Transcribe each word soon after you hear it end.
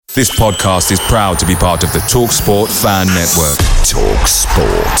This podcast is proud to be part of the TalkSport Fan Network.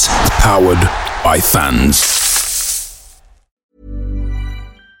 TalkSport. Powered by fans.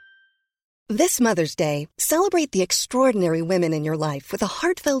 This Mother's Day, celebrate the extraordinary women in your life with a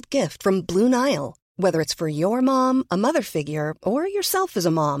heartfelt gift from Blue Nile. Whether it's for your mom, a mother figure, or yourself as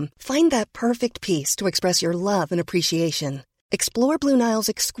a mom, find that perfect piece to express your love and appreciation. Explore Blue Nile's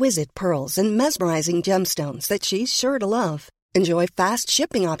exquisite pearls and mesmerizing gemstones that she's sure to love. Enjoy fast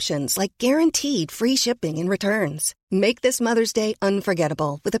shipping options like guaranteed free shipping and returns. Make this Mother's Day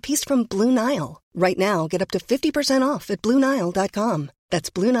unforgettable with a piece from Blue Nile. Right now, get up to 50% off at BlueNile.com. That's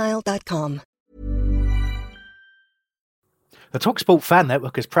BlueNile.com. The TalkSport Fan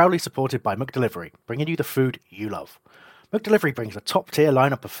Network is proudly supported by McDelivery, bringing you the food you love. McDelivery brings a top-tier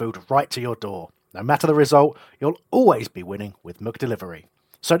lineup of food right to your door. No matter the result, you'll always be winning with McDelivery.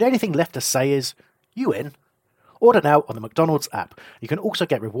 So the only thing left to say is, you in? Order now on the McDonald's app. You can also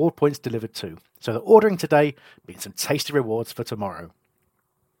get reward points delivered too. So that ordering today means some tasty rewards for tomorrow.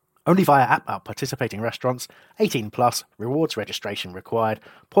 Only via app at participating restaurants. 18 plus. Rewards registration required.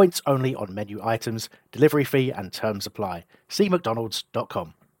 Points only on menu items. Delivery fee and terms apply. See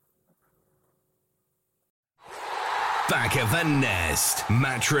mcdonalds.com. Back of the Nest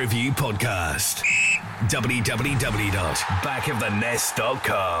Match Review Podcast.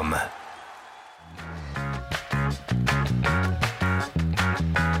 www.backofthenest.com.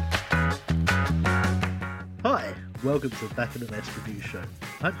 Hi, welcome to the Back of the Nest Review Show.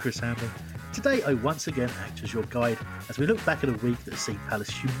 I'm Chris Hamlin. Today I once again act as your guide as we look back at a week that has seen Palace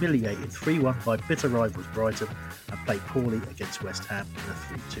humiliated 3-1 by bitter rivals Brighton and played poorly against West Ham in a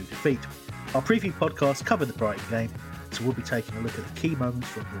 3-2 defeat. Our preview podcast covered the Brighton game, so we'll be taking a look at the key moments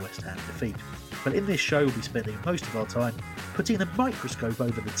from the West Ham defeat. But in this show we'll be spending most of our time putting the microscope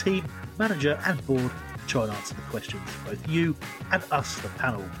over the team, manager and board to try and answer the questions both you and us, the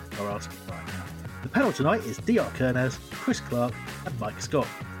panel, are asking right now. The panel tonight is DR Kernaz, Chris Clark and Mike Scott.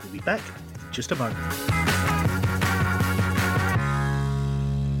 We'll be back in just a moment.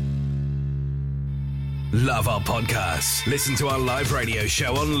 Love our podcasts? Listen to our live radio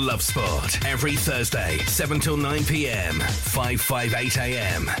show on Love Sport every Thursday, 7 till 9 p.m, 558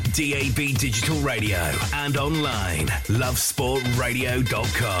 a.m, DAB Digital Radio and online,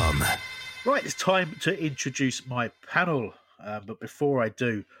 lovesportradio.com. Right, it's time to introduce my panel. But before I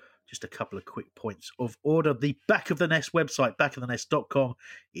do, just a couple of quick points of order. The Back of the Nest website, backofthenest.com,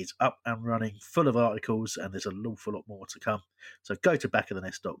 is up and running, full of articles, and there's an awful lot more to come. So go to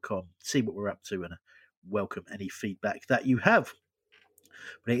backofthenest.com, see what we're up to, and welcome any feedback that you have.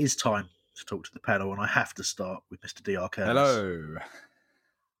 But it is time to talk to the panel, and I have to start with Mr. DR Kernaz. Hello.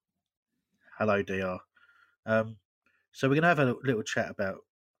 Hello, DR. So we're going to have a little chat about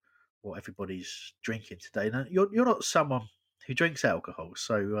what everybody's drinking today. Now, you're not someone who drinks alcohol,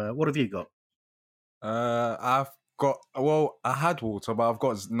 so what have you got? I had water, but I've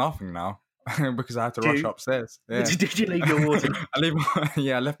got nothing now because I had to rush upstairs. Yeah. Did you leave your water? I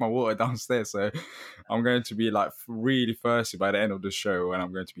left my water downstairs, so I'm going to be like really thirsty by the end of the show, and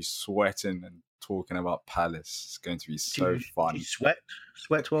I'm going to be sweating and talking about Palace. It's going to be so fun. Do you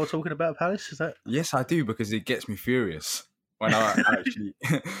sweat while talking about Palace? Is that? Yes, I do, because it gets me furious. When I actually,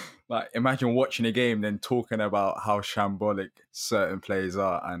 imagine watching a game, then talking about how shambolic certain players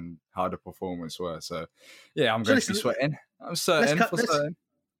are and how the performance were. So, yeah, I'm going to be sweating. I'm certain.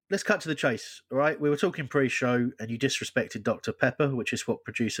 Let's cut to the chase, all right? We were talking pre-show, and you disrespected Dr. Pepper, which is what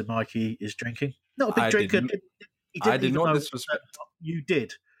producer Mikey is drinking. Not a big drinker. I did not disrespect. You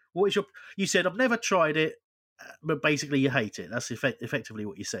did. What is your? You said I've never tried it, but basically you hate it. That's effectively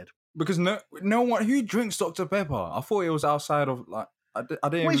what you said. Because no one who drinks Dr. Pepper. I thought it was outside of I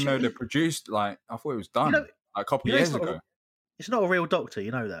didn't even know they produced I thought it was done a couple of years ago. It's not a real doctor,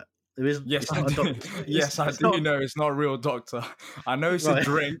 you know that. There isn't. Yes, I do. Yes, I do know it's not a real doctor. I know it's a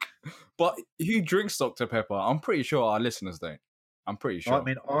drink, but who drinks Dr. Pepper? I'm pretty sure our listeners don't. I'm pretty sure. I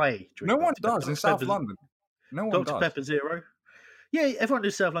mean, I drink. No one does in South London. No one does. Dr. Pepper Zero. Yeah, everyone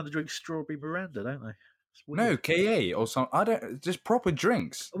in South London drinks strawberry Miranda, don't they? No, KA or some. I don't. Just proper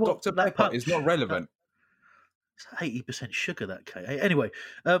drinks. Well, Dr. Pepper is not relevant. It's 80% sugar, that KA. Anyway,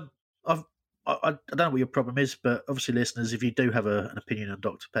 I don't know what your problem is, but obviously, listeners, if you do have an opinion on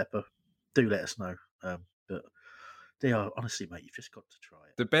Dr. Pepper, do let us know. But they are honestly, mate, you've just got to try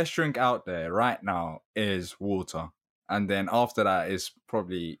it. The best drink out there right now is water, and then after that is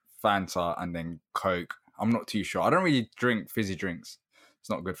probably Fanta, and then Coke. I'm not too sure. I don't really drink fizzy drinks. It's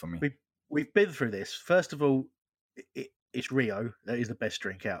not good for me. We've been through this. First of all, it's Rio. That is the best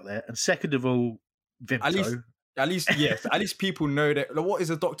drink out there. And second of all, Vimto. At least, yes. At least people know that. What is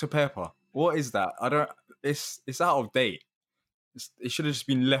a Dr. Pepper? What is that? I don't. It's out of date. It should have just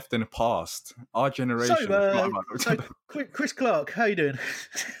been left in the past. Our generation. So Chris Clark, how you doing?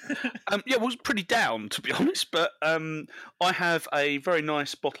 Yeah, I was pretty down, to be honest, but I have a very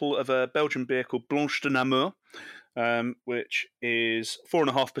nice bottle of a Belgian beer called Blanche de Namur, which is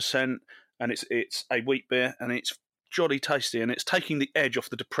 4.5%, and it's a wheat beer, and it's jolly tasty, and it's taking the edge off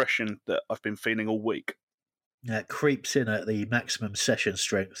the depression that I've been feeling all week. Yeah, it creeps in at the maximum session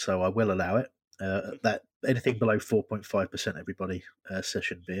strength, so I will allow it. That anything below 4.5%, everybody,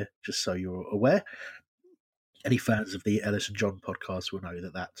 session beer, just so you're aware. Any fans of the Ellis and John podcast will know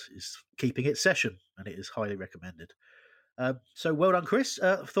that is keeping it session, and it is highly recommended. So well done, Chris.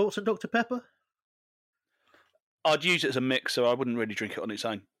 Thoughts on Dr. Pepper? I'd use it as a mix, so I wouldn't really drink it on its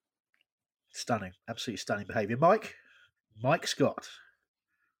own. Stunning, absolutely stunning behaviour. Mike Scott.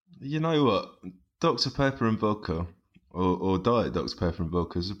 You know what? Dr. Pepper and vodka, or Diet Dr. Pepper and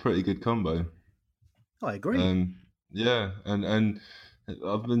vodka is a pretty good combo. I agree. Yeah, and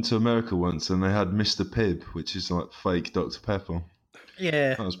I've been to America once, and they had Mr. Pibb, which is like fake Dr. Pepper.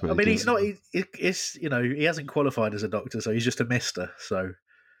 Yeah, that was pretty I mean, good. he's not. It's he hasn't qualified as a doctor, so he's just a mister. So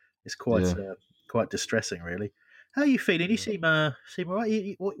it's quite distressing, really. How are you feeling? You seem all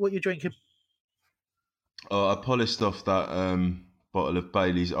right. What are you drinking? Oh, I polished off that bottle of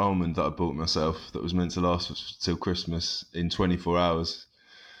Bailey's Almond that I bought myself that was meant to last till Christmas in 24 hours.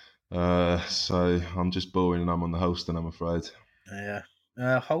 So I'm just boring and I'm on the Holston, I'm afraid. Yeah.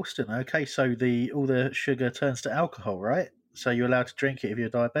 Holston, okay, so all the sugar turns to alcohol, right? So you're allowed to drink it if you're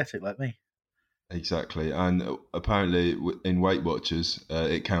diabetic like me. Exactly, and apparently in Weight Watchers,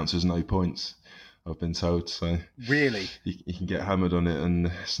 it counts as no points, I've been told. So really, you can get hammered on it,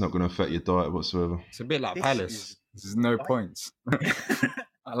 and it's not going to affect your diet whatsoever. It's a bit like Palace. There's no points. I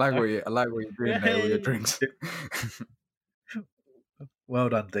like what you're doing there with your drinks. Well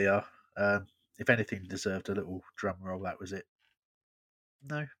done, DR. If anything deserved a little drum roll, that was it.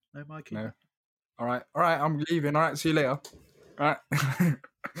 No, Mikey. No. All right. I'm leaving. All right. See you later. All right.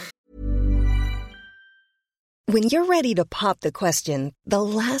 When you're ready to pop the question, the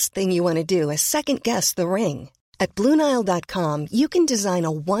last thing you want to do is second guess the ring. At BlueNile.com, you can design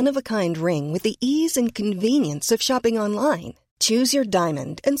a one-of-a-kind ring with the ease and convenience of shopping online. Choose your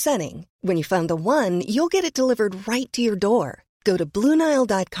diamond and setting. When you find the one, you'll get it delivered right to your door. Go to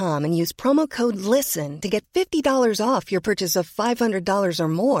BlueNile.com and use promo code LISTEN to get $50 off your purchase of $500 or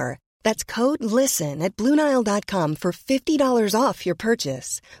more. That's code LISTEN at BlueNile.com for $50 off your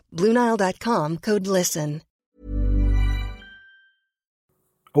purchase. BlueNile.com, code LISTEN.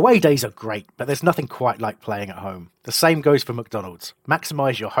 Away days are great, but there's nothing quite like playing at home. The same goes for McDonald's.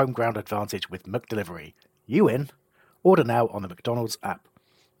 Maximise your home ground advantage with McDelivery. You in? Order now on the McDonald's app.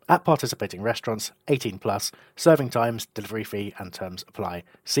 At participating restaurants, 18 plus, serving times, delivery fee and terms apply.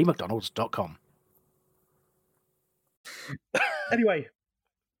 See mcdonalds.com. Anyway,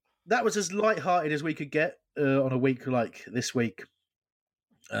 that was as light-hearted as we could get on a week like this week.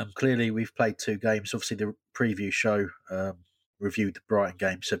 Clearly, we've played 2 games. Obviously, the preview show reviewed the Brighton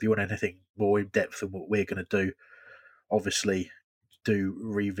game. So if you want anything more in-depth than what we're going to do, obviously do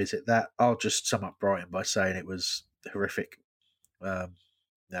revisit that. I'll just sum up Brighton by saying it was horrific.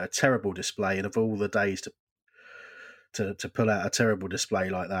 A terrible display, and of all the days to pull out a terrible display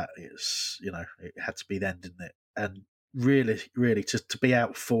like that, it's it had to be then, didn't it? And really to be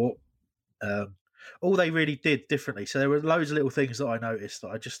outfought. All they really did differently. So there were loads of little things that I noticed that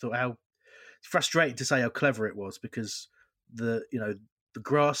I just thought how frustrating to say how clever it was, because the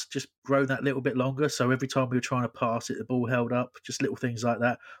grass just grown that little bit longer. So every time we were trying to pass it, the ball held up. Just little things like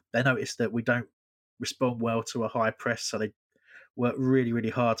that. They noticed that we don't respond well to a high press, so they worked really, really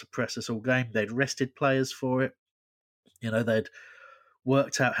hard to press us all game. They'd rested players for it. They'd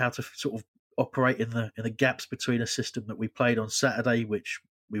worked out how to sort of operate in the gaps between a system that we played on Saturday, which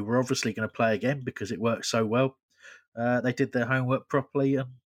we were obviously going to play again because it worked so well. They did their homework properly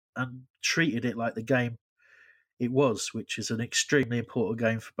and treated it like the game it was, which is an extremely important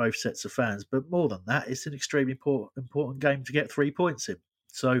game for both sets of fans. But more than that, it's an extremely important game to get 3 points in.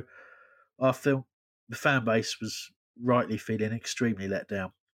 So I feel the fan base was rightly feeling extremely let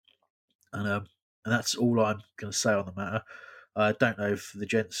down. And that's all I'm going to say on the matter. I don't know if the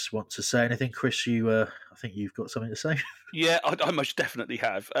gents want to say anything. Chris, I think you've got something to say. Yeah, I most definitely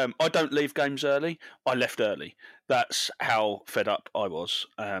have. I don't leave games early. I left early. That's how fed up I was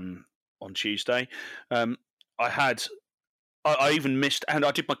on Tuesday. I even missed, and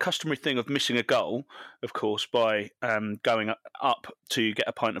I did my customary thing of missing a goal, of course, by going up to get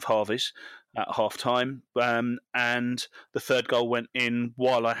a pint of Harvey's at half-time, and the third goal went in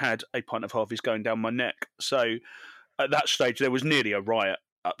while I had a pint of Harvey's going down my neck. So at that stage, there was nearly a riot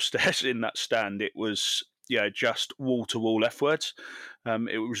upstairs in that stand. It was just wall to wall F words.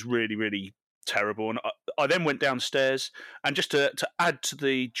 It was really, really terrible. And I then went downstairs, and just to add to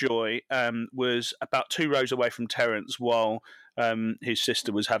the joy, was about 2 rows away from Terence while his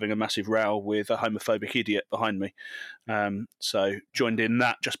sister was having a massive row with a homophobic idiot behind me. So joined in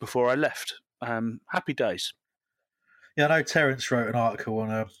that just before I left. Happy days. Yeah, I know Terence wrote an article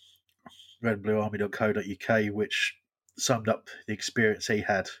on redbluearmy.co.uk which summed up the experience he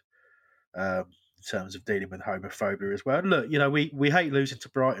had in terms of dealing with homophobia as well. And look, we hate losing to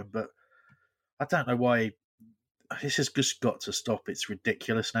Brighton, but I don't know why this has just got to stop. It's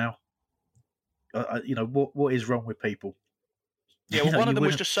ridiculous now. What is wrong with people? Yeah, well, one of them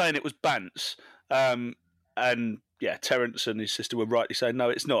was just saying it was Bants, and Terence and his sister were rightly saying no,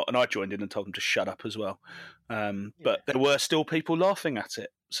 it's not, and I joined in and told them to shut up as well. But there were still people laughing at it,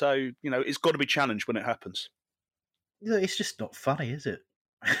 so it's got to be challenged when it happens. It's just not funny, is it?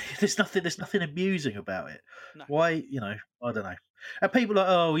 There's nothing amusing about it. No. Why, I don't know. And people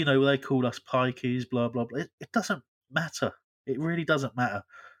are like, they call us pikeys, blah blah blah. It doesn't matter. It really doesn't matter.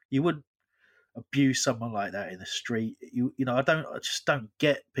 You wouldn't abuse someone like that in the street. I just don't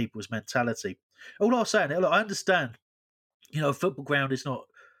get people's mentality. All I'm saying, look, I understand. A football ground is not.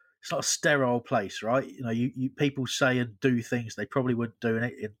 It's not a sterile place, right? You people say and do things they probably wouldn't do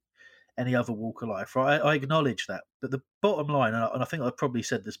in any other walk of life, right? I acknowledge that, but the bottom line, and I think I've probably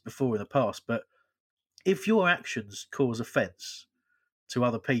said this before in the past, but if your actions cause offence to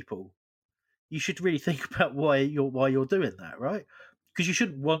other people, you should really think about why you're doing that, right? Because you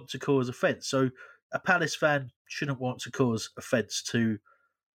shouldn't want to cause offence. So a Palace fan shouldn't want to cause offence to,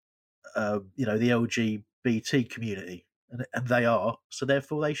 the LGBT community, and they are. So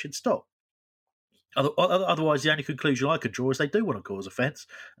therefore, they should stop. Otherwise, the only conclusion I could draw is they do want to cause offence,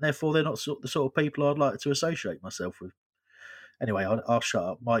 and therefore they're not the sort of people I'd like to associate myself with. Anyway, I'll shut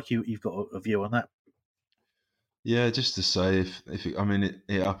up. Mike, you've got a view on that? Yeah, just to say,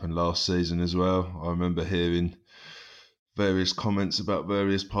 it happened last season as well. I remember hearing various comments about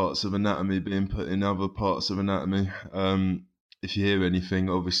various parts of anatomy being put in other parts of anatomy. If you hear anything,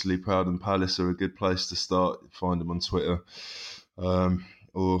 obviously Proud and Palace are a good place to start. Find them on Twitter,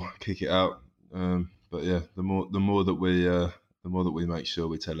 or kick it out. But yeah, the more that we make sure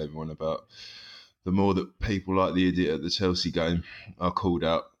we tell everyone about, the more that people like the idiot at the Chelsea game are called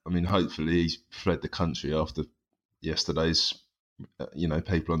out. I mean, hopefully he's fled the country after yesterday's,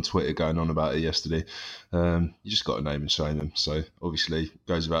 people on Twitter going on about it yesterday. You just got to name and shame them. So obviously,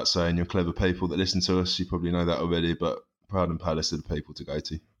 goes without saying, you're clever people that listen to us. You probably know that already, but Proud and Palace are the people to go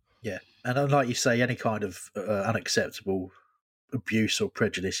to. Yeah, and like you say, any kind of unacceptable abuse or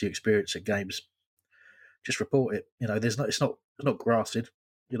prejudice you experience at games, just report it. It's not grassing.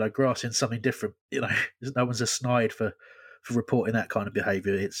 Grassing something different. No one's a snide for reporting that kind of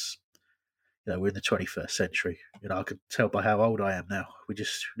behaviour. It's we're in the 21st century. I can tell by how old I am now. We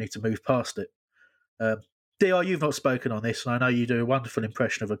just need to move past it. DR, you've not spoken on this, and I know you do a wonderful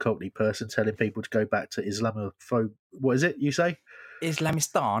impression of a Cockney person telling people to go back to Islamophobe. What is it you say?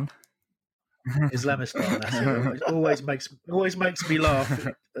 Islamistan. Islamistan. That's it. It always makes me laugh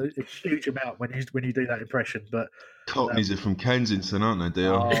a huge amount when you do that impression. But Cockneys are from Kensington, aren't they,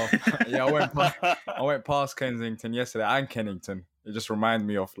 DR? Yeah, I went past Kensington yesterday and Kennington. It just reminded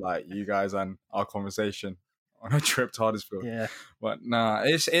me of you guys and our conversation on a trip to Huddersfield. Yeah, but nah,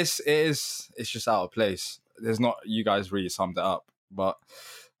 it's just out of place. There's not. You guys really summed it up, but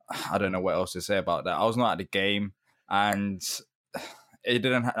I don't know what else to say about that. I was not at the game, and I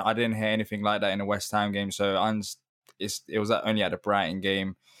didn't hear anything like that in the West Ham game. So it was only at the Brighton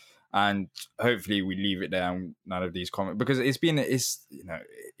game, and hopefully we leave it there and none of these comments, because even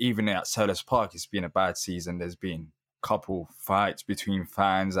at Selhurst Park, it's been a bad season. There's been a couple fights between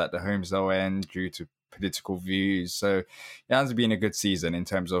fans at the Holmesdale end due to political views. So it hasn't been a good season in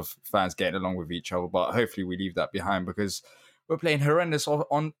terms of fans getting along with each other. But hopefully we leave that behind, because we're playing horrendous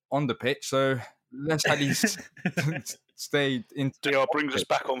on the pitch. So let's at least stay in. DR brings us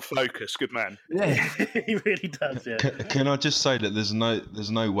back on focus. Good man. Yeah, he really does. Yeah. Can I just say that there's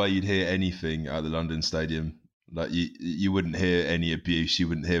no way you'd hear anything at the London Stadium. You wouldn't hear any abuse. You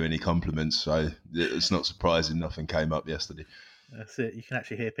wouldn't hear any compliments. So it's not surprising nothing came up yesterday. That's it. You can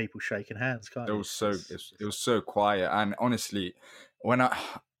actually hear people shaking hands, can't you? It was so quiet, and honestly, when I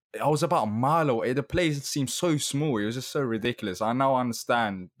was about a mile away, the place seemed so small. It was just so ridiculous. I now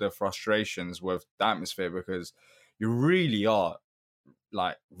understand the frustrations with the atmosphere, because you really are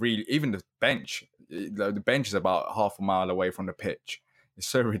even the bench. The bench is about half a mile away from the pitch. It's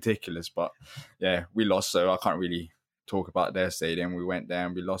so ridiculous, but yeah, we lost, so I can't really talk about their stadium. We went there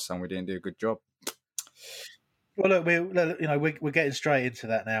and we lost, and we didn't do a good job. Well, look, we're getting straight into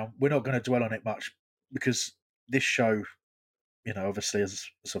that now. We're not going to dwell on it much because this show, obviously, as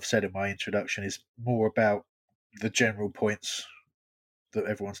I've said in my introduction, is more about the general points that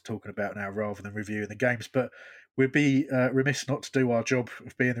everyone's talking about now rather than reviewing the games. But we'd be remiss not to do our job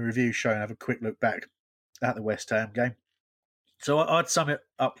of being the review show and have a quick look back at the West Ham game. So I'd sum it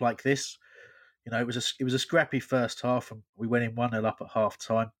up like this. It was a scrappy first half, and we went in 1-0 up at half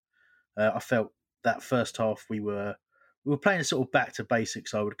time. I felt that first half we were playing sort of back to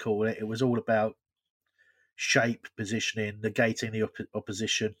basics, I would call it. It was all about shape, positioning, negating the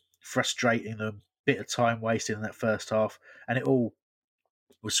opposition, frustrating them, bit of time wasted in that first half, and it all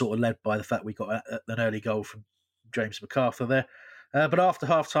was sort of led by the fact we got an early goal from James MacArthur there. But after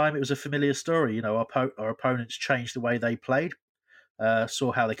half time, it was a familiar story. Our opponents changed the way they played,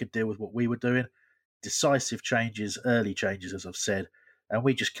 saw how they could deal with what we were doing. Decisive changes, early changes, as I've said, and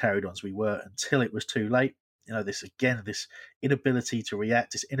we just carried on as we were until it was too late. This inability to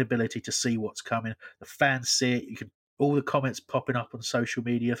react, this inability to see what's coming. The fans see it. All the comments popping up on social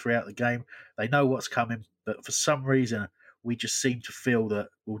media throughout the game. They know what's coming, but for some reason, we just seem to feel that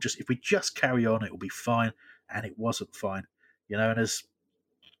if we just carry on, it will be fine, and it wasn't fine. And as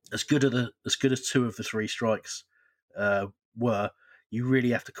good as two of the three strikes were, you really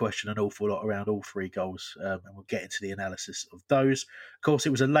have to question an awful lot around all three goals, and we'll get into the analysis of those. Of course,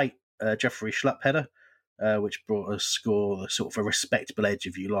 it was a late Jeffrey Schlupp header, which brought us score sort of a respectable edge,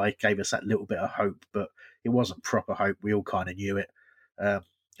 if you like, gave us that little bit of hope, but it wasn't proper hope. We all kind of knew it.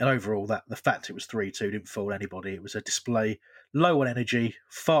 And overall, that the fact it was 3-2 didn't fool anybody. It was a display low on energy,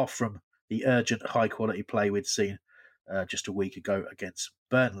 far from the urgent, high-quality play we'd seen just a week ago against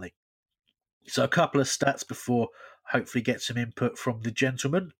Burnley. So a couple of stats before hopefully get some input from the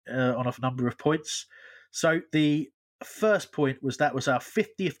gentleman on a number of points. So the first point was that was our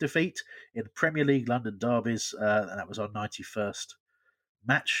 50th defeat in Premier League London derbies, and that was our 91st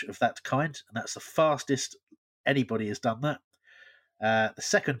match of that kind, and that's the fastest anybody has done that. The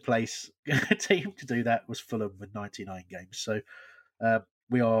second place team to do that was Fulham with 99 games. So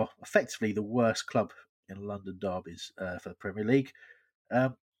we are effectively the worst club in London derbies for the Premier League.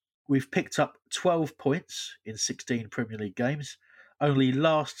 We've picked up 12 points in 16 Premier League games. Only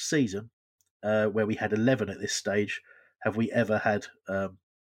last season, where we had 11 at this stage, have we ever had a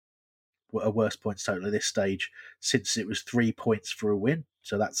worse points total at this stage since it was 3 points for a win.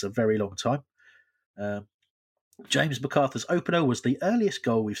 So that's a very long time. James MacArthur's opener was the earliest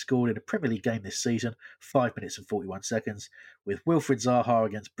goal we've scored in a Premier League game this season, 5 minutes and 41 seconds, with Wilfried Zaha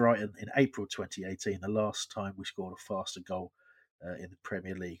against Brighton in April 2018, the last time we scored a faster goal in the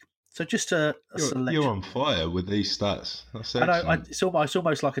Premier League. So just a selection. You're on fire with these stats. That's I know. excellent. It's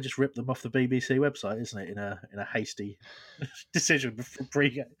almost like I just ripped them off the BBC website, isn't it? In a hasty decision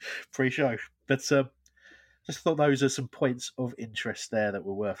pre-show. But just thought those are some points of interest there that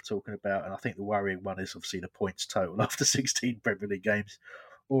were worth talking about. And I think the worrying one is obviously the points total after 16 Premier League games.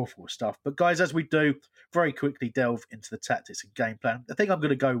 Awful stuff. But guys, as we do, very quickly delve into the tactics and game plan. The thing I'm going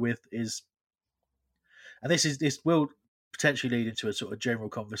to go with is, and this will potentially lead into a sort of general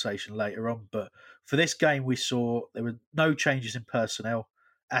conversation later on, but for this game we saw there were no changes in personnel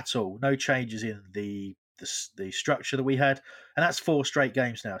at all, no changes in the structure that we had, and that's 4 straight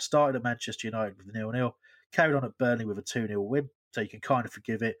games now. Started at Manchester United with 0-0, carried on at Burnley with a 2-0 win, so you can kind of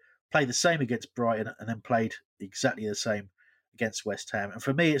forgive it, played the same against Brighton, and then played exactly the same against West Ham. And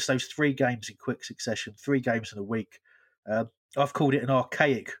for me, it's those 3 games in quick succession, 3 games in a week. I've called it an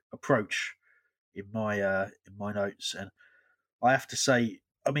archaic approach in my notes, and I have to say,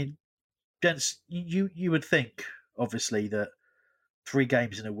 I mean, gents, you would think obviously that 3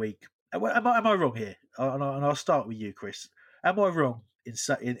 games in a week. Am I wrong here? And I'll start with you, Chris. Am I wrong in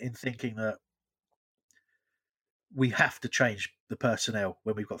thinking that we have to change the personnel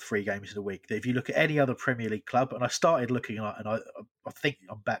when we've got 3 games in a week? That if you look at any other Premier League club, and I started looking at, and I think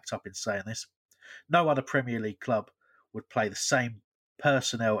I'm backed up in saying this, no other Premier League club would play the same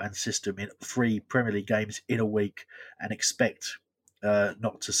personnel and system in 3 Premier League games in a week and expect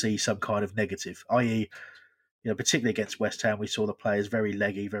not to see some kind of negative, i.e., particularly against West Ham, we saw the players very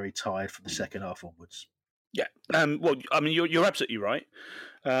leggy, very tired from the second half onwards. Yeah, well, I mean, you're absolutely right.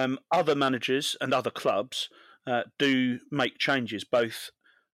 Other managers and other clubs do make changes both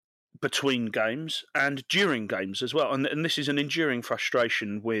between games and during games as well. And this is an enduring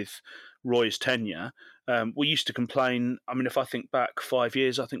frustration with Roy's tenure. We used to complain, I mean, if I think back 5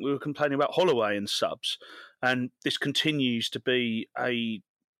 years, I think we were complaining about Holloway and subs. And this continues to be a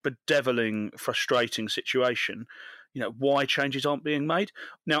bedeviling, frustrating situation. Why changes aren't being made.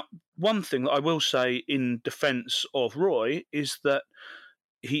 Now, one thing that I will say in defence of Roy is that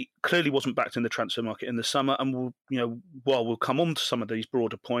he clearly wasn't backed in the transfer market in the summer, and while we'll come on to some of these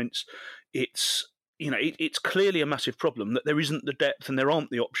broader points, it's it's clearly a massive problem that there isn't the depth and there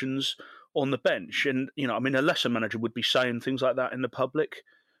aren't the options on the bench. And, I mean, a lesser manager would be saying things like that in the public,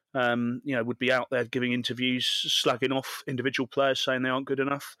 would be out there giving interviews, slagging off individual players, saying they aren't good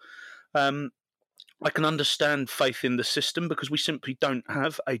enough. I can understand faith in the system because we simply don't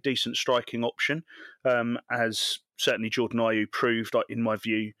have a decent striking option, as certainly Jordan Ayew proved, in my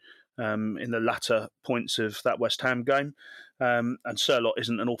view, in the latter points of that West Ham game. And Sørloth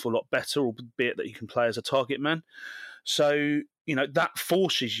isn't an awful lot better, albeit that he can play as a target man. So, that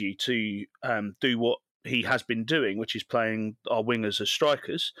forces you to do what he has been doing, which is playing our wingers as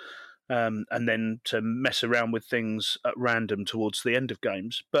strikers, and then to mess around with things at random towards the end of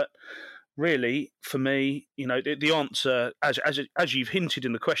games. But really, for me, the answer, as you've hinted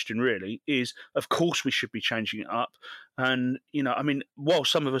in the question, really, is of course we should be changing it up. And, while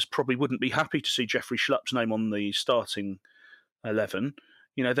some of us probably wouldn't be happy to see Jeffrey Schlupp's name on the starting 11,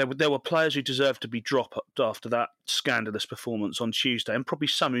 there were players who deserved to be dropped after that scandalous performance on Tuesday, and probably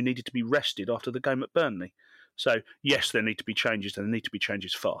some who needed to be rested after the game at Burnley. So, yes, there need to be changes, and there need to be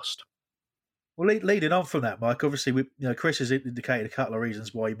changes fast. Well, leading on from that, Mike, obviously, Chris has indicated a couple of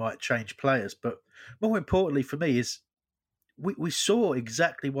reasons why he might change players, but more importantly for me is we saw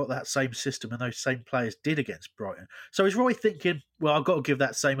exactly what that same system and those same players did against Brighton. So is Roy thinking, well, I've got to give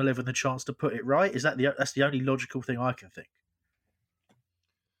that same 11 the chance to put it right? Is that's the only logical thing I can think?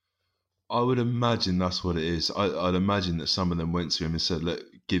 I would imagine that's what it is. I'd imagine that some of them went to him and said, look,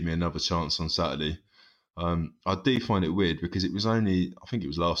 give me another chance on Saturday. I do find it weird because it was only, I think it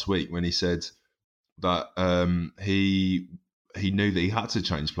was last week when he said that he knew that he had to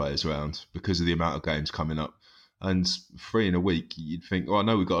change players around because of the amount of games coming up. And 3 in a week, you'd think, I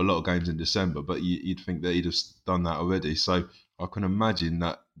know we've got a lot of games in December, but you'd think that he'd have done that already. So I can imagine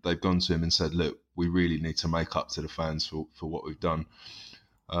that they've gone to him and said, look, we really need to make up to the fans for what we've done.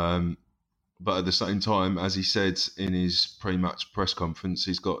 But at the same time, as he said in his pre-match press conference,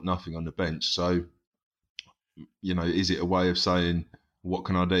 he's got nothing on the bench. So, is it a way of saying, what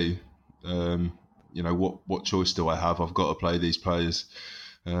can I do? What choice do I have? I've got to play these players.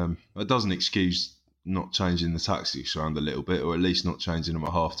 It doesn't excuse not changing the tactics around a little bit, or at least not changing them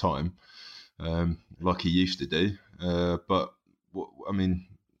at half time, like he used to do. But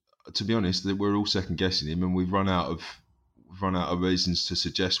to be honest, we're all second guessing him, and we've run out of reasons to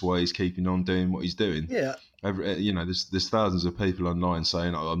suggest why he's keeping on doing what he's doing. Yeah, there's thousands of people online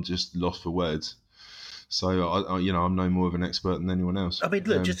saying I'm just lost for words. So I'm no more of an expert than anyone else. I mean,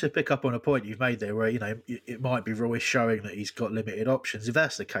 look, just to pick up on a point you've made there, where it might be Roy showing that he's got limited options. If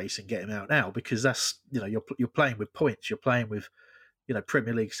that's the case, then get him out now, because that's you're playing with points, you're playing with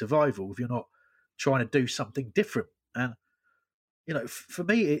Premier League survival. If you're not trying to do something different, and for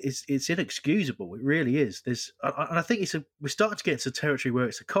me, it's inexcusable. It really is. And I think we're starting to get into territory where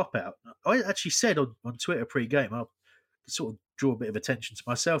it's a cop out. I actually said on Twitter pre-game, I'll sort of draw a bit of attention to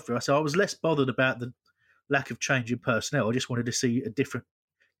myself here. I said I was less bothered about the lack of change in personnel. I just wanted to see a different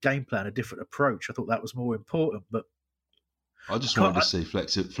game plan, a different approach. I thought that was more important. But I just wanted to see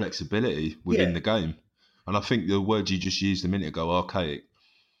flexibility within the game. And I think the word you just used a minute ago, archaic,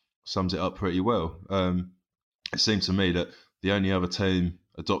 sums it up pretty well. It seemed to me that the only other team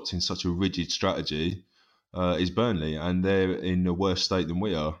adopting such a rigid strategy is Burnley, and they're in a worse state than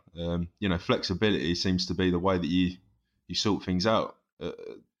we are. Flexibility seems to be the way that you sort things out.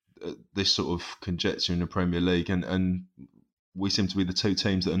 This sort of conjecture in the Premier League, and we seem to be the two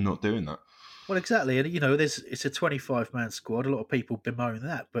teams that are not doing that. Well, exactly, and it's a 25-man squad. A lot of people bemoan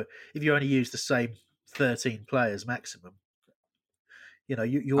that, but if you only use the same 13 players maximum, you're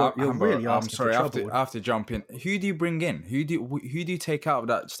really asking I'm sorry, for trouble. I have to jump in. Who do you bring in? Who do you take out of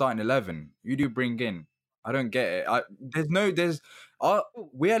that starting 11? Who do you bring in? I don't get it.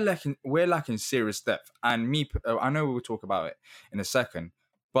 We're lacking serious depth, and I know we'll talk about it in a second.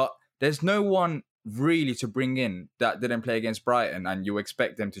 But there's no one really to bring in that didn't play against Brighton, and you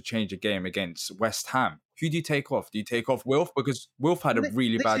expect them to change a game against West Ham. Who do you take off? Do you take off Wilf? Because Wilf had a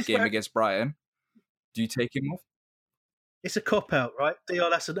really bad game against Brighton. Do you take him off? It's a cop-out, right? DR,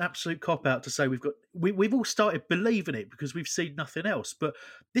 that's an absolute cop-out to say we've all started believing it because we've seen nothing else. But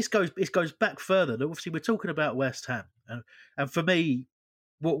this goes back further. Obviously, we're talking about West Ham. And for me,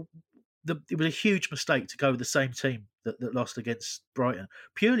 it was a huge mistake to go with the same team that lost against Brighton,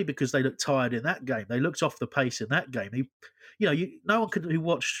 purely because they looked tired in that game. They looked off the pace in that game. No one who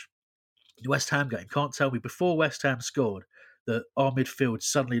watched the West Ham game can't tell me before West Ham scored that our midfield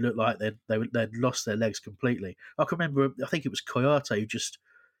suddenly looked like they'd lost their legs completely. I can remember, I think it was Koyate who just...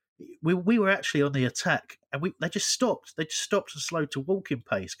 We were actually on the attack, and they just stopped. They just stopped and slowed to walking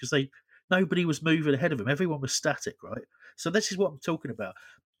pace because nobody was moving ahead of them. Everyone was static, right? So this is what I'm talking about.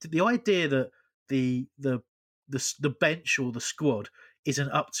 The idea that the bench or the squad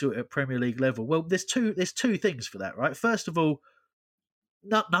isn't up to it at Premier League level. Well, there's two things for that, right? First of all,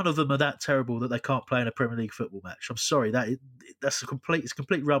 none of them are that terrible that they can't play in a Premier League football match. I'm sorry, it's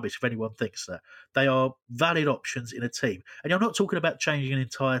complete rubbish if anyone thinks that. They are valid options in a team, and I'm not talking about changing an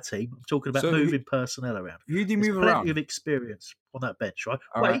entire team. I'm talking about moving personnel around. Who do you move plenty around? of experience on that bench, right?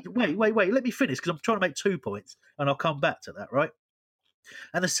 All Wait. Let me finish because I'm trying to make 2 points, and I'll come back to that, right?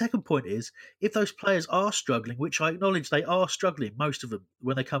 And the second point is, if those players are struggling, which I acknowledge they are struggling, most of them,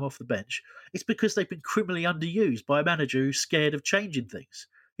 when they come off the bench, it's because they've been criminally underused by a manager who's scared of changing things,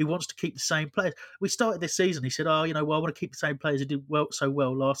 who wants to keep the same players. We started this season, he said, I want to keep the same players who did so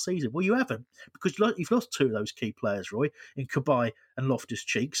well last season. Well, you haven't, because you've lost two of those key players, Roy, in Cabaye and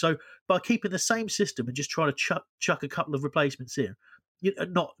Loftus-Cheek. So by keeping the same system and just trying to chuck a couple of replacements in, you're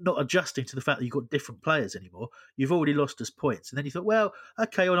not adjusting to the fact that you've got different players anymore, you've already lost us points. And then you thought, well,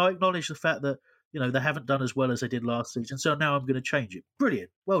 okay, well, I acknowledge the fact that they haven't done as well as they did last season, so now I'm going to change it.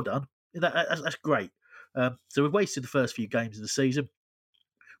 Brilliant, well done. That's great. So we've wasted the first few games of the season,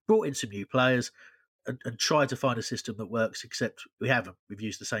 brought in some new players, and tried to find a system that works. Except we haven't. We've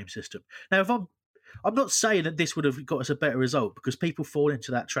used the same system. Now, if I'm not saying that this would have got us a better result, because people fall into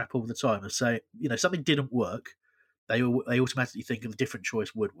that trap all the time and say, something didn't work. They automatically think of a different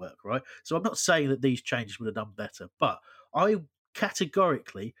choice would work, right? So I'm not saying that these changes would have done better, but I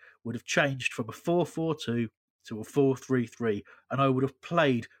categorically would have changed from a 4-4-2 to a 4-3-3, and I would have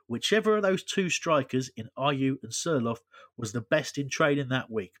played whichever of those two strikers in Ayew and Surloff was the best in training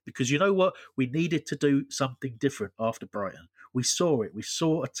that week. Because you know what? We needed to do something different after Brighton. We saw it. We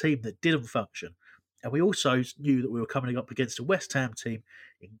saw a team that didn't function. And we also knew that we were coming up against a West Ham team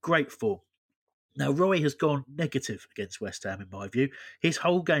in great form. Now, Roy has gone negative against West Ham, in my view. His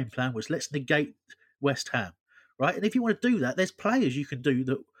whole game plan was, let's negate West Ham, right? And if you want to do that, there's players you can do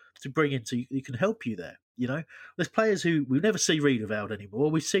that to bring into, you can help you there. There's players who we never see Riedewald anymore.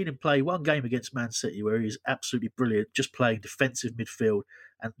 We've seen him play one game against Man City where he's absolutely brilliant, just playing defensive midfield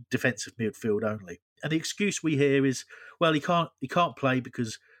and defensive midfield only. And the excuse we hear is, well, he can't play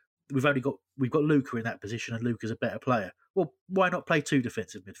because we've got Luka in that position and Luka's a better player. Well, why not play two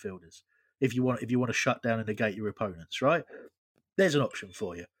defensive midfielders? If you want to shut down and negate your opponents, right? There's an option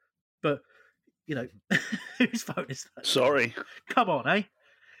for you. But, whose phone is that? Sorry. Come on, eh?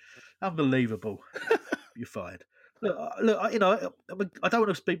 Unbelievable. You're fired. Look, I don't want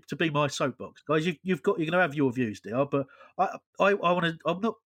to speak to be my soapbox, guys. You're going to have your views, DR, but I want to. I'm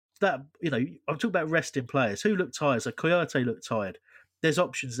not that. I'm talking about resting players who look tired. So Coyote looked tired. There's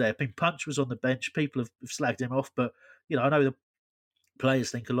options there. Ping Punch was on the bench. People have slagged him off, but I know the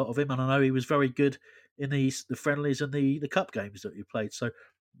players think a lot of him, and I know he was very good in the friendlies and the cup games that he played. So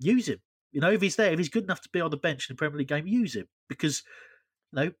use him. If he's there, if he's good enough to be on the bench in the Premier League game, use him, because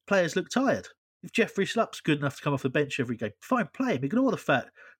players look tired. If Jeffrey Schlupp's good enough to come off the bench every game, fine, play him. Ignore the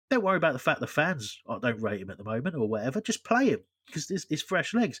fact. Don't worry about the fact the fans don't rate him at the moment or whatever. Just play him because it's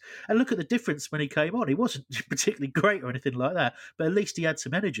fresh legs. And look at the difference when he came on. He wasn't particularly great or anything like that, but at least he had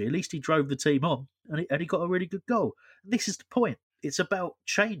some energy. At least he drove the team on, and he got a really good goal. And this is the point. It's about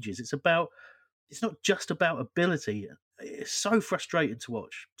changes. It's not just about ability. It's so frustrating to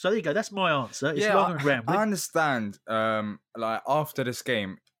watch. So there you go. That's my answer. It's long and rambling. I understand. After this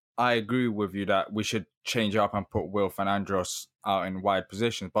game, I agree with you that we should change up and put Wilf and Andros out in wide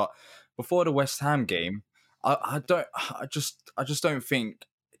positions. But before the West Ham game, I just don't think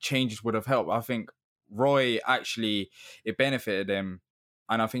changes would have helped. I think Roy actually, it benefited him,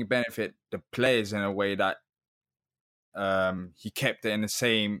 and I think it benefited the players in a way that he kept the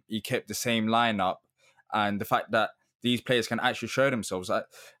same lineup, and the fact that these players can actually show themselves.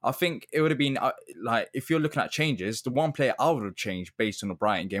 I think it would have been if you're looking at changes, the one player I would have changed based on the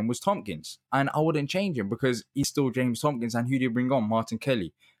Brighton game was Tompkins, and I wouldn't change him because he's still James Tompkins. And who do you bring on? Martin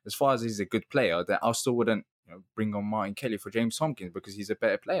Kelly. As far as he's a good player, then I still wouldn't bring on Martin Kelly for James Tompkins because he's a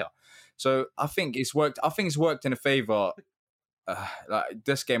better player. So I think it's worked. I think it's worked in a favour.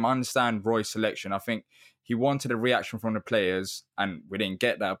 This game, I understand Roy's selection. I think he wanted a reaction from the players, and we didn't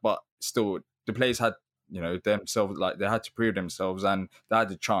get that. But still, the players had themselves, they had to prove themselves, and they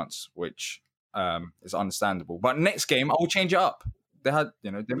had a chance, which is understandable. But next game, I will change it up. They had,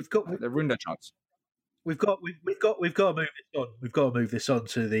 they ruined their chance. We've got to move this on. We've got to move this on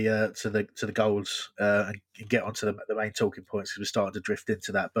to the goals and get onto the main talking points, because we're starting to drift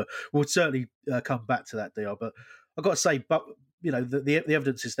into that. But we'll certainly come back to that, DR. But I've got to say, the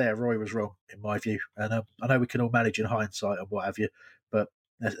evidence is there. Roy was wrong, in my view, and I know we can all manage in hindsight and what have you, but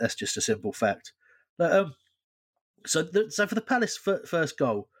that's just a simple fact. So for the Palace first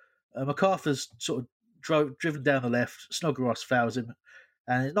goal, MacArthur's sort of driven down the left. Snodgrass fouls him,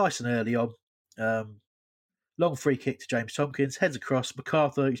 and it's nice and early on. Long free kick to James Tompkins, heads across.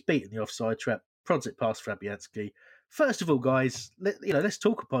 MacArthur, who's beaten the offside trap, prods it past Fabianski. First of all, guys, let's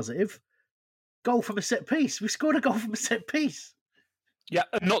talk a positive. Goal from a set piece. We scored a goal from a set piece. Yeah,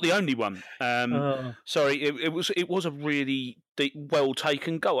 not the only one. Sorry, it was a really well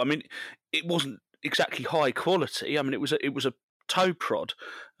taken goal. I mean, it wasn't exactly high quality. I mean, it was a toe prod.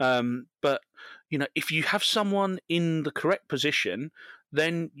 But if you have someone in the correct position,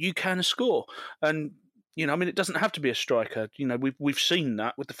 then you can score. And I mean, it doesn't have to be a striker. We've seen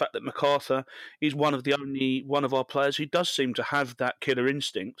that with the fact that MacArthur is one of our players who does seem to have that killer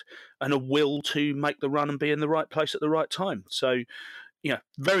instinct and a will to make the run and be in the right place at the right time. So,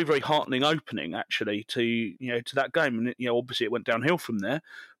 very, very heartening opening actually to that game, and obviously it went downhill from there.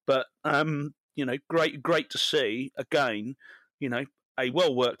 But great to see again. A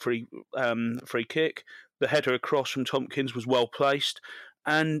well worked free kick. The header across from Tompkins was well placed.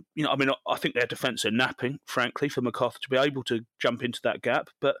 And, I think their defence are napping, frankly, for MacArthur to be able to jump into that gap.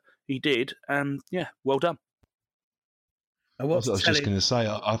 But he did. And, well done. I was just going to say,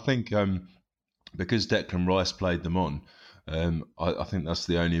 I think because Declan Rice played them on, I think that's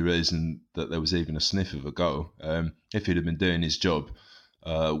the only reason that there was even a sniff of a goal. If he'd have been doing his job,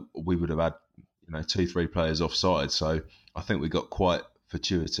 we would have had 2-3 players offside. So I think we got quite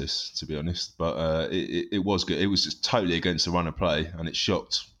fortuitous, to be honest, but it was good. It was just totally against the run of play, and it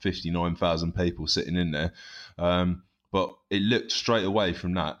shocked 59,000 people sitting in there. But it looked straight away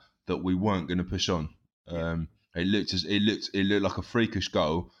from that we weren't going to push on. It looked like a freakish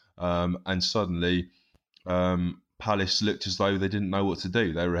goal, and suddenly Palace looked as though they didn't know what to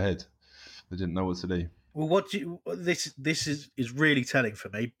do. They were ahead. They didn't know what to do. Well, this is really telling for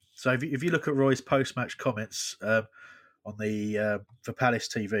me. So if you look at Roy's post-match comments on the for Palace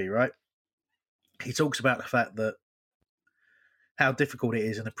TV, right? He talks about the fact that how difficult it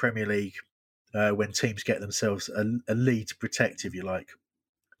is in the Premier League when teams get themselves a lead to protect, if you like,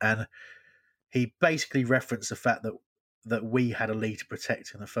 and he basically referenced the fact that we had a lead to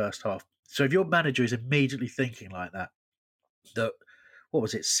protect in the first half. So if your manager is immediately thinking like that what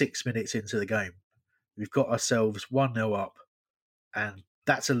was it, 6 minutes into the game, we've got ourselves 1-0 up, and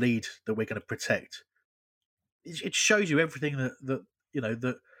that's a lead that we're going to protect. It shows you everything that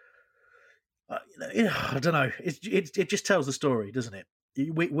I don't know. It just tells the story, doesn't it?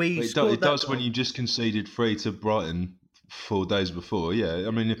 It does when you just conceded 3 to Brighton 4 days before. Yeah,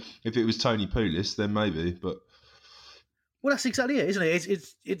 I mean, if it was Tony Pulis, then maybe. But well, that's exactly it, isn't it?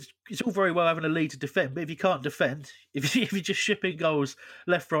 It's all very well having a lead to defend, but if you can't defend, if you're just shipping goals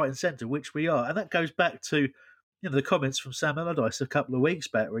left, right, and centre, which we are, and that goes back to the comments from Sam Allardyce a couple of weeks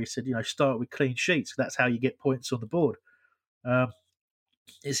back, where he said, start with clean sheets. That's how you get points on the board.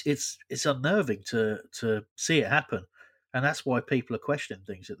 It's unnerving to see it happen, and that's why people are questioning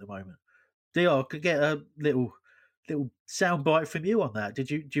things at the moment. DR, could get a little soundbite from you on that.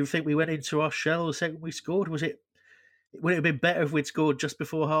 Do you think we went into our shell the second we scored? Would it have been better if we'd scored just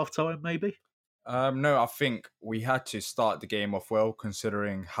before half time, maybe? No, I think we had to start the game off well,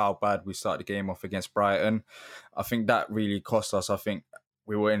 considering how bad we started the game off against Brighton. I think that really cost us. I think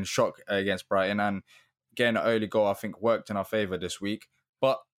we were in shock against Brighton, and getting an early goal, I think, worked in our favour this week.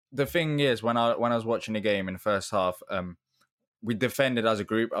 But the thing is, when I was watching the game in the first half, we defended as a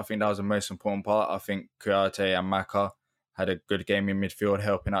group. I think that was the most important part. I think Kouyaté and Maka had a good game in midfield,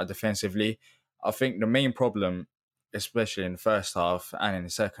 helping out defensively. I think the main problem, especially in the first half and in the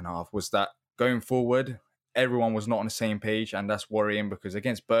second half, was that going forward, everyone was not on the same page, and that's worrying because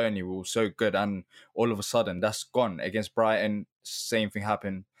against Burnley, we were so good, and all of a sudden, that's gone. Against Brighton, same thing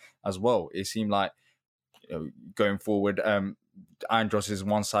happened as well. It seemed like going forward, Andros is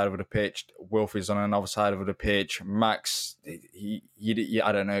one side of the pitch, Wilf is on another side of the pitch. Max, he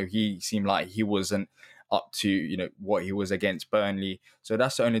I don't know, he seemed like he wasn't up to what he was against Burnley. So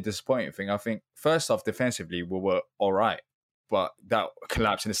that's the only disappointing thing. I think first off, defensively, we were all right, but that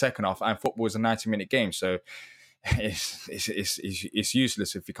collapsed in the second half, and football is a 90-minute game, so it's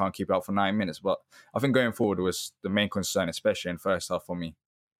useless if you can't keep it up for 9 minutes. But I think going forward was the main concern, especially in first half for me.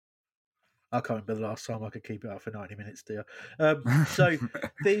 I can't remember the last time I could keep it up for 90 minutes, dear. So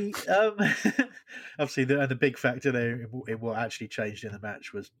the obviously the big factor there in what actually changed in the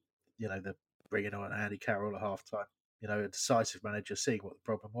match was the bringing on Andy Carroll at half time. A decisive manager seeing what the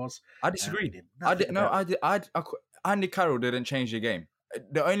problem was. I disagree. Andy Carroll didn't change the game.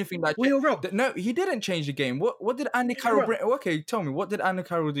 The only thing that you're wrong. No, he didn't change the game. What did Andy Carroll bring? Okay, tell me, what did Andy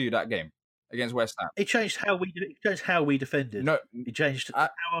Carroll do that game against West Ham? It changed how we defended. No, it changed how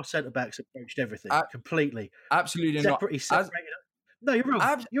our centre backs approached everything completely. Absolutely not. No, you're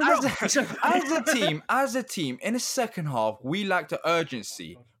wrong. You're wrong. As a team, in the second half, we lacked the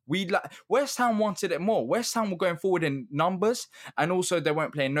urgency. West Ham wanted it more. West Ham were going forward in numbers, and also they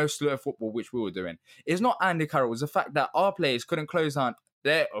weren't playing no slow football, which we were doing. It's not Andy Carroll. It was the fact that our players couldn't close down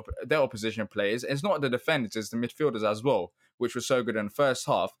their opposition players. It's not the defenders, it's the midfielders as well, which was so good in the first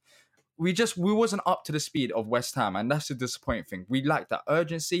half. We wasn't up to the speed of West Ham, and that's the disappointing thing. We lacked that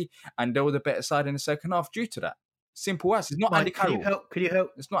urgency, and they were the better side in the second half due to that. Simple as. It's not Andy Carroll. Can you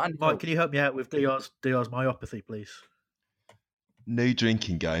help? It's not Andy Mike, Carroll. can you help me out with Diar's myopathy, please? New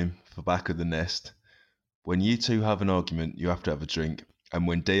drinking game for Back of the Nest. When you two have an argument, you have to have a drink, and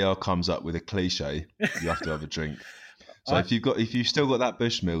when DR comes up with a cliche, you have to have a drink. So if you've still got that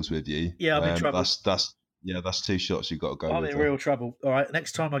Bushmills with you, I'm in trouble. That's 2 shots you've got to go I'm with. in real trouble. All right,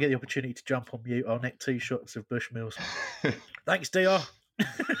 next time I get the opportunity to jump on mute, I'll nick 2 shots of Bushmills. Thanks, DR.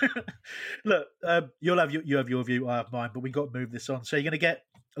 Look, you have your view, I have mine, but we've got to move this on. So you're going to get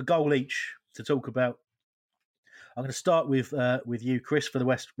a goal each to talk about. I'm going to start with you, Chris, for the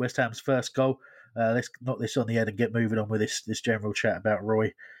West Ham's first goal. Let's knock this on the head and get moving on with this general chat about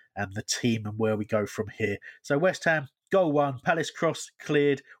Roy and the team and where we go from here. So West Ham, goal 1, Palace cross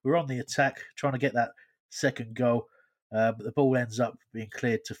cleared. We're on the attack, trying to get that second goal, but the ball ends up being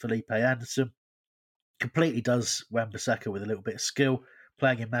cleared to Felipe Anderson. Completely does Wan-Bissaka with a little bit of skill,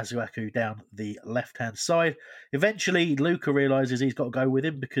 playing in Masuaku down the left-hand side. Eventually, Luka realises he's got to go with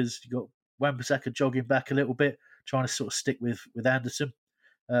him because you've got Wan-Bissaka jogging back a little bit, trying to sort of stick with Anderson,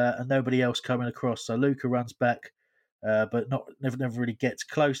 and nobody else coming across. So Luka runs back, but never really gets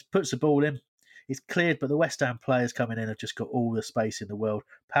close, puts the ball in. It's cleared, but the West Ham players coming in have just got all the space in the world.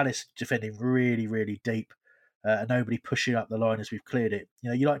 Palace defending really, really deep, and nobody pushing up the line as we've cleared it.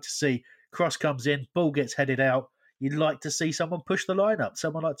 You like to see cross comes in, ball gets headed out. You'd like to see someone push the line up,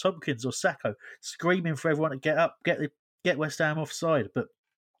 someone like Tompkins or Sacco, screaming for everyone to get up, get West Ham offside. But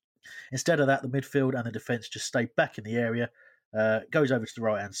instead of that, the midfield and the defence just stay back in the area. Goes over to the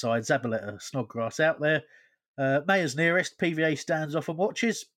right-hand side. Zabaleta, Snodgrass out there. Mayer's nearest. PVA stands off and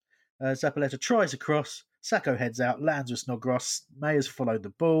watches. Zabaleta tries a cross. Sacco heads out, lands with Snodgrass. Mayer's followed the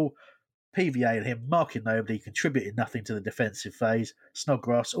ball. PVA and him marking nobody, contributing nothing to the defensive phase.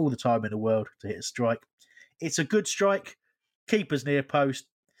 Snodgrass, all the time in the world to hit a strike. It's a good strike. Keeper's near post.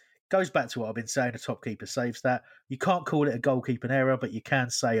 Goes back to what I've been saying, a top keeper saves that. You can't call it a goalkeeping error, but you can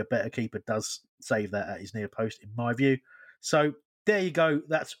say a better keeper does save that at his near post, in my view. So there you go.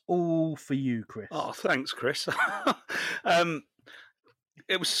 That's all for you, Chris. Oh, thanks, Chris.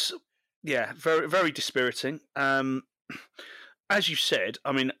 It was, very, very dispiriting. As you said,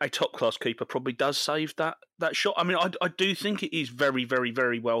 I mean, a top-class keeper probably does save that shot. I mean, I do think it is very, very,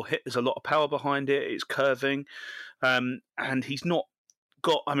 very well hit. There's a lot of power behind it. It's curving. And he's not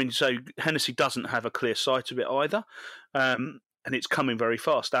got... I mean, so Hennessy doesn't have a clear sight of it either. And it's coming very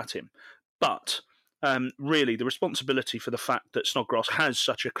fast at him. But really, the responsibility for the fact that Snodgrass has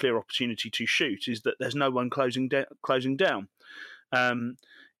such a clear opportunity to shoot is that there's no one closing down.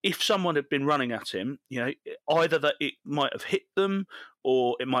 If someone had been running at him, either that it might have hit them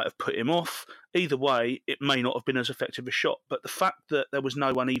or it might have put him off. Either way, it may not have been as effective a shot. But the fact that there was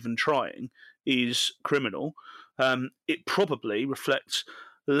no one even trying is criminal. It probably reflects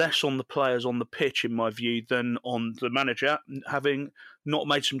less on the players on the pitch, in my view, than on the manager having not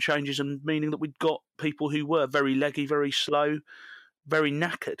made some changes, and meaning that we'd got people who were very leggy, very slow, very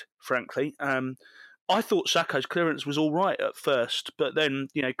knackered, frankly. I thought Sacco's clearance was all right at first, but then,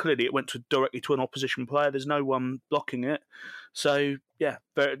 clearly it went directly to an opposition player. There's no one blocking it. So,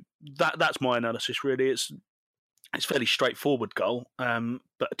 that's my analysis, really. It's a fairly straightforward goal,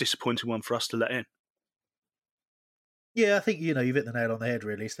 but a disappointing one for us to let in. Yeah, I think, you've hit the nail on the head,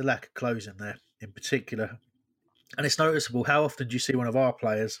 really. It's the lack of closing there in particular. And it's noticeable. How often do you see one of our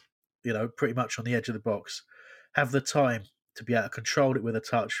players, pretty much on the edge of the box, have the time to be able to control it with a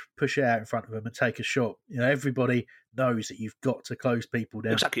touch, push it out in front of them and take a shot? Everybody knows that you've got to close people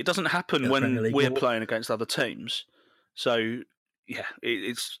down. Exactly. It doesn't happen when we're playing against other teams. So,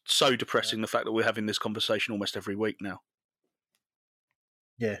 it's so depressing, the fact that we're having this conversation almost every week now.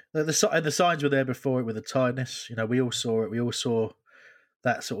 Yeah, the signs were there before it with the tiredness. We all saw it. We all saw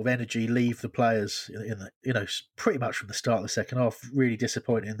that sort of energy leave the players pretty much from the start of the second half. Really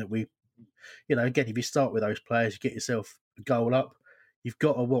disappointing that we, again, if you start with those players, you get yourself a goal up. You've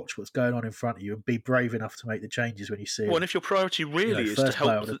got to watch what's going on in front of you and be brave enough to make the changes when you see it. Well, and if your priority really is to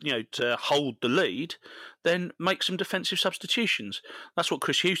help, to hold the lead, then make some defensive substitutions. That's what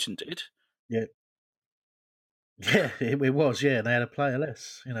Chris Hughton did. Yeah. Yeah, it was. Yeah, and they had a player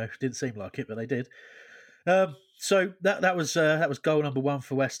less. Didn't seem like it, but they did. So that was goal number 1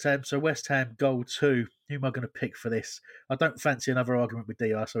 for West Ham. So West Ham goal 2. Who am I going to pick for this? I don't fancy another argument with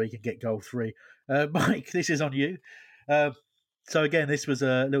DR, so he can get goal 3. Mike, this is on you. So again, this was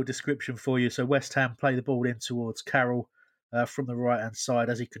a little description for you. So West Ham play the ball in towards Carroll from the right-hand side.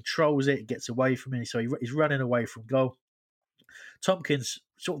 As he controls it, gets away from it. So he's running away from goal. Tompkins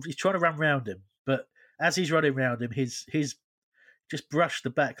he's trying to run round him, but as he's running round him, his just brushed the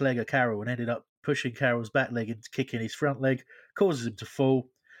back leg of Carroll and ended up pushing Carroll's back leg and kicking his front leg, causes him to fall.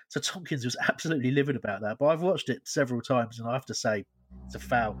 So Tompkins was absolutely livid about that. But I've watched it several times, and I have to say it's a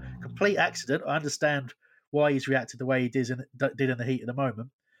foul. Complete accident. I understand why he's reacted the way he did in the heat of the moment,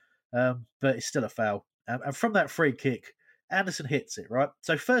 but it's still a foul. And from that free kick, Anderson hits it, right?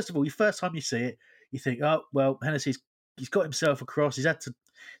 So first of all, first time you see it, you think, oh, well, Hennessy's he's got himself across. He's had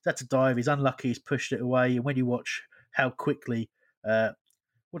to dive. He's unlucky. He's pushed it away. And when you watch how quickly,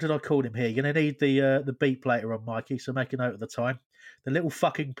 what did I call him here? You're going to need the beep later on, Mikey. So make a note of the time. The little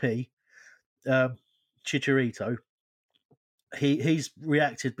fucking P, Chicharito. He's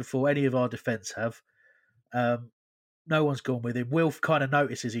reacted before any of our defence have. No one's gone with him. Wilf kind of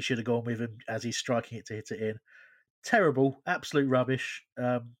notices he should have gone with him as he's striking it to hit it in. Terrible, absolute rubbish.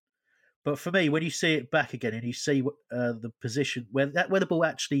 But for me, when you see it back again and you see the position where the ball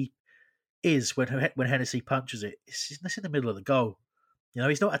actually is when Hennessy punches it, it's in the middle of the goal. You know,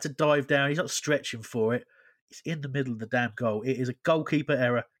 he's not had to dive down. He's not stretching for it. It's in the middle of the damn goal. It is a goalkeeper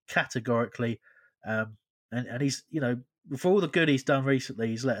error, categorically. And he's, you know, for all the good he's done recently,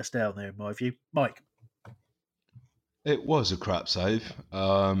 he's let us down there, in my view. Mike. It was a crap save,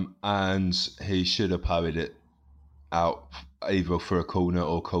 and he should have parried it out either for a corner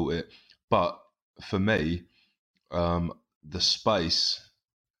or caught it. But for me, the space,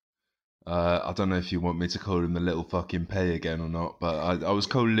 I don't know if you want me to call him the little fucking P again or not, but I was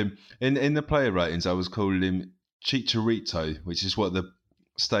calling him, in the player ratings, I was calling him Chicharito, which is what the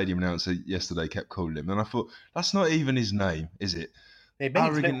stadium announcer yesterday kept calling him. And I thought, that's not even his name, is it?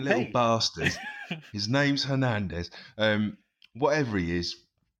 Arrogant little bastard. His name's Hernandez. Whatever he is,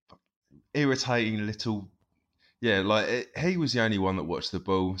 irritating little... Yeah, like he was the only one that watched the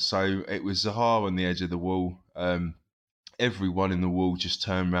ball. So it was Zaha on the edge of the wall. Everyone in the wall just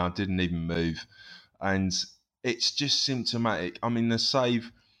turned around, didn't even move. And it's just symptomatic. I mean, the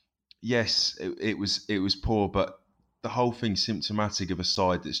save, yes, it was poor, but the whole thing's symptomatic of a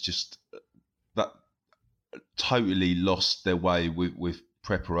side that's just that totally lost their way with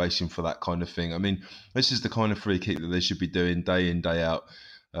preparation for that kind of thing. I mean, this is the kind of free kick that they should be doing day in, day out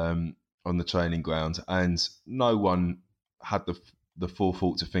on the training ground. And no one had the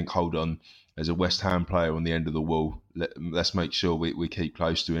forethought to think, hold on, there's a West Ham player on the end of the wall. Let's make sure we keep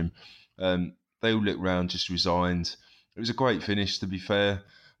close to him. They all looked round, just resigned. It was a great finish, to be fair.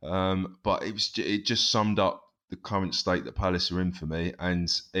 But it just summed up the current state that Palace are in for me. And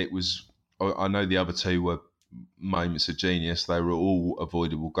it was, I know the other two were moments of genius. They were all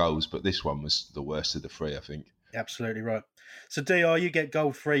avoidable goals, but this one was the worst of the three, I think. Absolutely right. So, DR, you get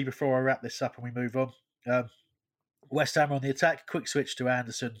goal 3 before I wrap this up and we move on. West Ham on the attack. Quick switch to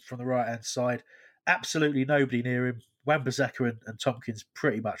Anderson from the right-hand side. Absolutely nobody near him. Wan-Bissaka and Tompkins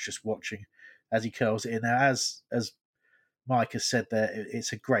pretty much just watching as he curls it in. Now, as Mike has said there,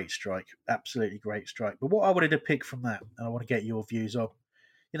 it's a great strike. Absolutely great strike. But what I wanted to pick from that, and I want to get your views on,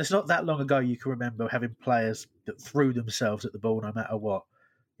 you know, it's not that long ago you can remember having players that threw themselves at the ball no matter what.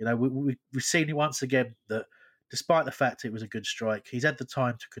 You know, we've seen it once again that despite the fact it was a good strike, he's had the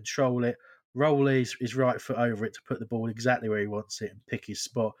time to control it, roll his right foot over it to put the ball exactly where he wants it and pick his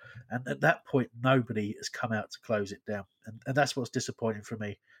spot. And at that point, nobody has come out to close it down. And that's what's disappointing for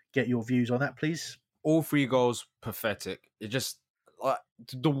me. Get your views on that, please. All 3 goals, pathetic. It just...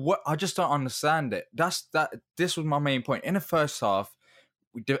 I just don't understand it. This was my main point. In the first half,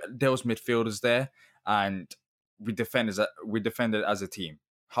 there was midfielders there, and we defended as a team.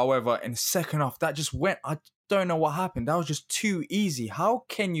 However, in the second half, that just went. I don't know what happened. That was just too easy. How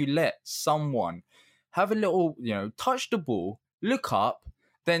can you let someone have a little, touch the ball, look up,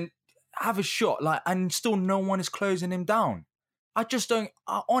 then have a shot, and still no one is closing him down? I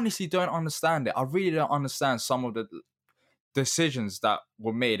honestly don't understand it. I really don't understand some of the decisions that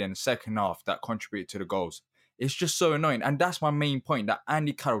were made in the second half that contributed to the goals. It's just so annoying. And that's my main point, that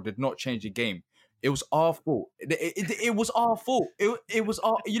Andy Carroll did not change the game. It was our fault. It was our fault. It was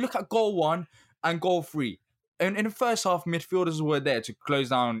our... You look at goal 1 and goal 3. And in the first half, midfielders were there to close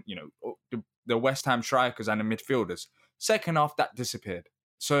down, the West Ham strikers and the midfielders. Second half, that disappeared.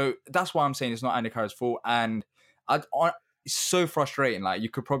 So that's why I'm saying it's not Andy Carroll's fault. And it's so frustrating. Like, you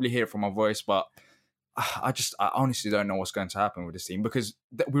could probably hear it from my voice, but I honestly don't know what's going to happen with this team, because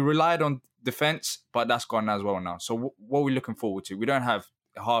we relied on defense, but that's gone as well now. So what are we looking forward to? We don't have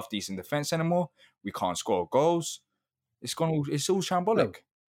half decent defense anymore. We can't score goals. It's all shambolic.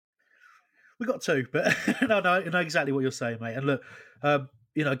 We got two, but no, I know exactly what you're saying, mate. And look,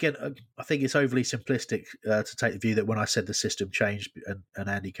 again, I think it's overly simplistic to take the view that when I said the system changed and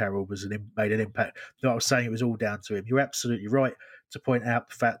Andy Carroll made an impact, that I was saying it was all down to him. You're absolutely right to point out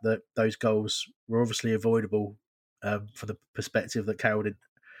the fact that those goals were obviously avoidable from the perspective that Carroll didn't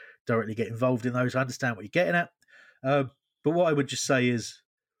directly get involved in those. I understand what you're getting at, but what I would just say is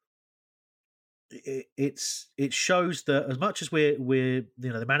it shows that as much as we're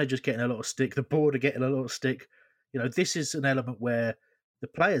the manager's getting a lot of stick, the board are getting a lot of stick. This is an element where the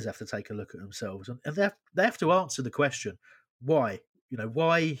players have to take a look at themselves and they have to answer the question, why?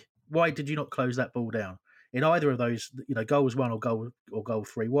 Why did you not close that ball down in either of those? Goals 1 or goal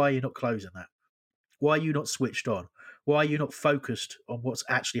 3. Why are you not closing that? Why are you not switched on? Why are you not focused on what's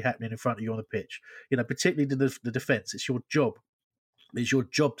actually happening in front of you on the pitch? Particularly the defence. It's your job. It's your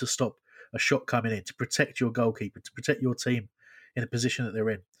job to stop a shot coming in, to protect your goalkeeper, to protect your team in the position that they're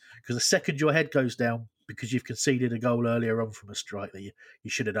in. Because the second your head goes down because you've conceded a goal earlier on from a strike that you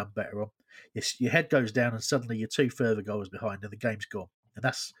should have done better on, your head goes down and suddenly you're 2 further goals behind and the game's gone. And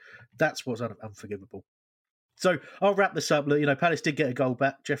that's what's unforgivable. So I'll wrap this up. Palace did get a goal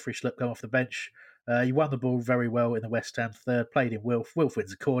back. Jeffrey Schlupp come off the bench. He won the ball very well in the West Ham third, played in Wilf. Wilf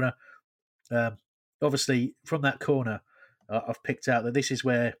wins a corner. Obviously, from that corner, I've picked out that this is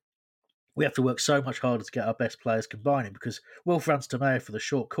where we have to work so much harder to get our best players combining, because Wilf runs to Mayer for the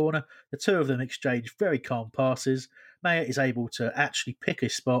short corner. The two of them exchange very calm passes. Mayer is able to actually pick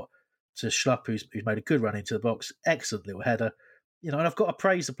his spot to Schlupp, who's made a good run into the box. Excellent little header. And I've got to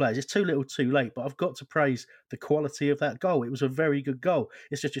praise the players. It's too little too late, but I've got to praise the quality of that goal. It was a very good goal.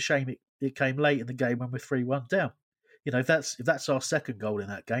 It's just a shame it came late in the game when we're 3-1 down. If that's our second goal in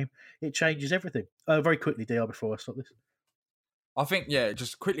that game, it changes everything. Very quickly, DR, before I stop this. I think,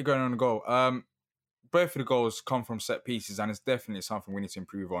 just quickly going on the goal. Both of the goals come from set pieces, and it's definitely something we need to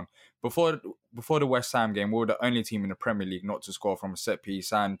improve on. Before the West Ham game, we were the only team in the Premier League not to score from a set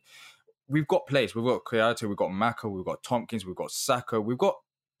piece, and we've got players. We've got Kouyaté, we've got Maka, we've got Tompkins, we've got Saka. We've got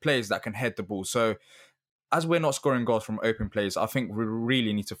players that can head the ball. So as we're not scoring goals from open plays, I think we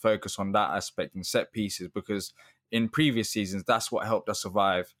really need to focus on that aspect in set pieces, because in previous seasons, that's what helped us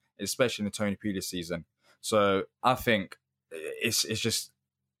survive, especially in the Tony Pulis season. So I think it's just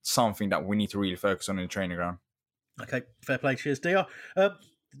something that we need to really focus on in the training ground. Okay, fair play. Cheers, DR.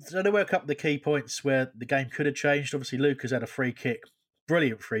 So there were a couple of the key points where the game could have changed. Obviously, Lucas had a free kick,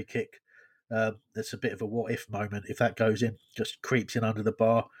 brilliant free kick. That's a bit of a what-if moment. If that goes in, just creeps in under the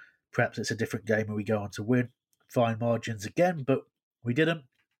bar, perhaps it's a different game and we go on to win. Fine margins again, but we didn't.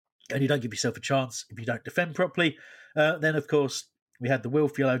 And you don't give yourself a chance if you don't defend properly. Then, of course, we had the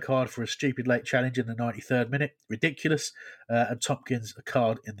Wilf yellow card for a stupid late challenge in the 93rd minute. Ridiculous. And Tompkins, a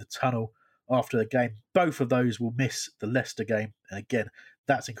card in the tunnel after the game. Both of those will miss the Leicester game. And again,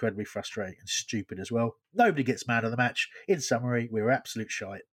 that's incredibly frustrating and stupid as well. Nobody gets man of the match. In summary, we were absolute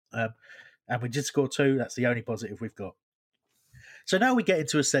shite. And we did score 2. That's the only positive we've got. So now we get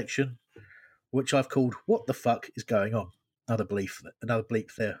into a section which I've called "What the fuck is going on?" Another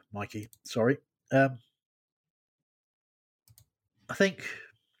bleep there, Mikey. Sorry. I think,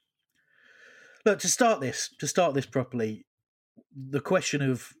 look, to start this properly, the question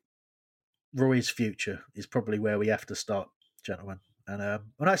of Roy's future is probably where we have to start, gentlemen. And I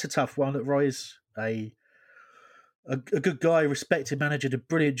know it's a tough one. That Roy is a good guy, respected manager, did a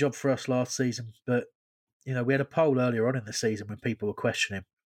brilliant job for us last season. But we had a poll earlier on in the season when people were questioning,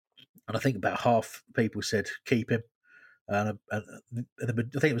 and I think about half people said keep him. And I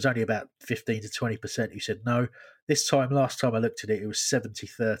think it was only about 15 to 20% who said no. Last time I looked at it, it was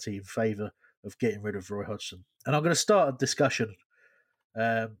 70-30 in favour of getting rid of Roy Hodgson. And I'm going to start a discussion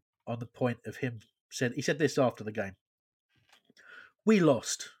on the point of him. He said this after the game. We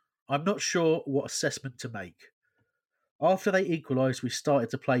lost. I'm not sure what assessment to make. After they equalised, we started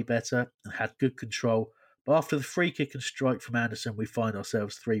to play better and had good control. But after the free kick and strike from Anderson, we find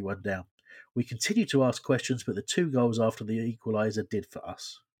ourselves 3-1 down. We continue to ask questions, but the 2 goals after the equaliser did for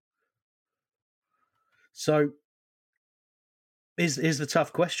us. So, is the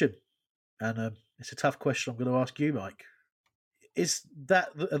tough question, and it's a tough question I'm going to ask you, Mike. Is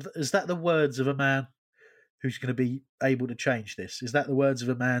that the words of a man who's going to be able to change this? Is that the words of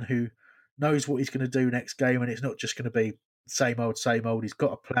a man who knows what he's going to do next game, and it's not just going to be same old, same old? He's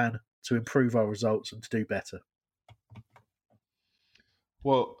got a plan to improve our results and to do better.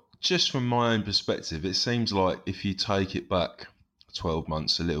 Well, just from my own perspective, it seems like if you take it back 12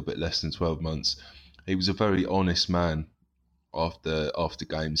 months, a little bit less than 12 months, he was a very honest man after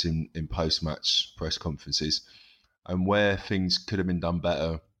games in post-match press conferences. And where things could have been done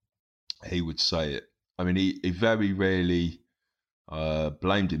better, he would say it. I mean, he very rarely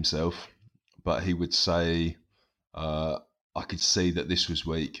blamed himself, but he would say, I could see that this was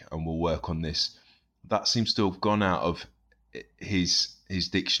weak and we'll work on this. That seems to have gone out of his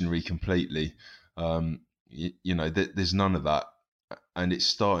dictionary completely. There's none of that. And it's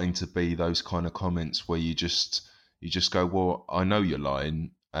starting to be those kind of comments where you just go, well, I know you're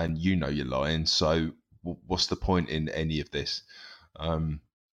lying and you know you're lying, so what's the point in any of this? And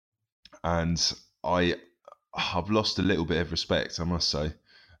I've lost a little bit of respect, I must say.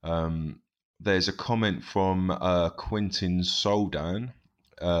 There's a comment from Quentin Soldan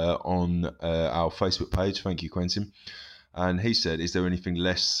on our Facebook page. Thank you, Quentin. And he said, is anything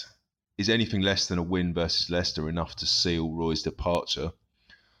less than a win versus Leicester enough to seal Roy's departure?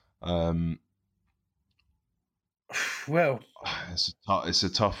 Well, it's a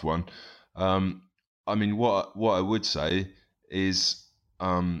tough one. I mean, what I would say is,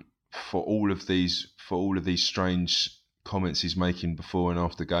 for all of these strange comments he's making before and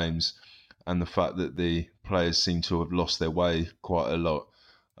after games, and the fact that the players seem to have lost their way quite a lot,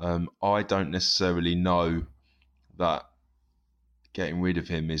 I don't necessarily know that getting rid of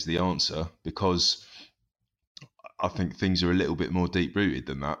him is the answer, because I think things are a little bit more deep-rooted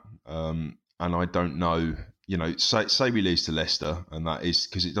than that. And I don't know, say we lose to Leicester, and that is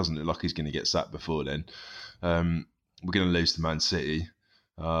because it doesn't look like he's going to get sacked before then. We're going to lose to Man City.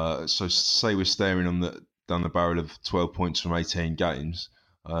 So say we're staring down the barrel of 12 points from 18 games.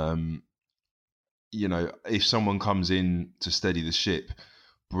 If someone comes in to steady the ship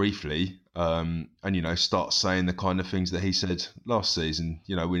briefly, and start saying the kind of things that he said last season,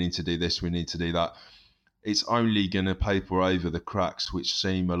 we need to do this, we need to do that, it's only going to paper over the cracks which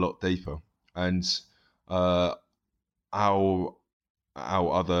seem a lot deeper. And our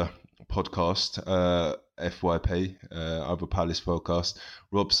other podcast, FYP, other Palace podcast,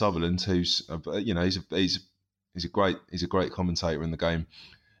 Rob Sutherland, who's he's a great commentator in the game.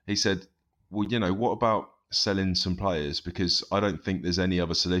 He said, well, what about selling some players? Because I don't think there's any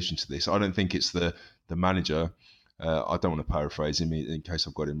other solution to this. I don't think it's the manager. I don't want to paraphrase him in case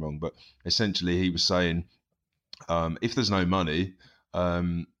I've got him wrong, but essentially he was saying, if there's no money,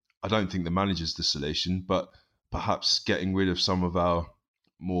 I don't think the manager's the solution, but perhaps getting rid of some of our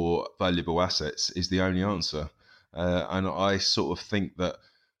more valuable assets is the only answer. And I sort of think that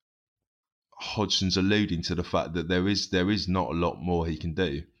Hodgson's alluding to the fact that there is not a lot more he can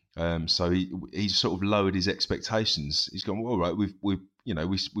do. So he's sort of lowered his expectations. He's gone, well, all right,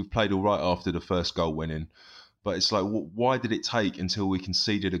 we've played all right after the first goal went in, but it's like, why did it take until we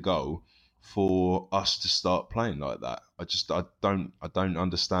conceded a goal for us to start playing like that? I don't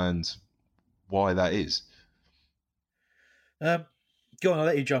understand why that is. Go on, I'll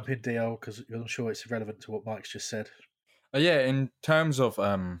let you jump in, DL, because I'm sure it's relevant to what Mike's just said. In terms of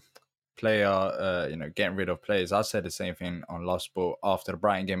player, getting rid of players, I said the same thing on Love Sport after the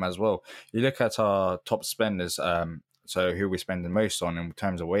Brighton game as well. You look at our top spenders, so who we spend the most on in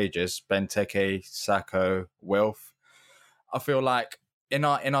terms of wages: Benteke, Sakho, Wilf. I feel like in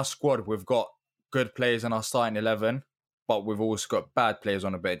our squad we've got good players in our starting 11, but we've also got bad players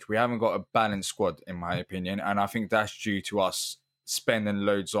on the bench. We haven't got a balanced squad, in my opinion, and I think that's due to us spending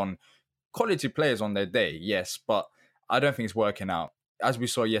loads on quality players on their day, yes, but I don't think it's working out. As we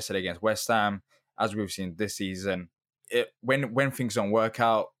saw yesterday against West Ham, as we've seen this season, when things don't work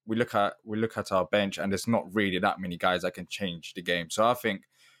out, we look at our bench, and there's not really that many guys that can change the game. So I think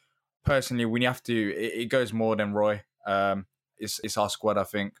personally, we have to. It goes more than Roy. It's our squad. I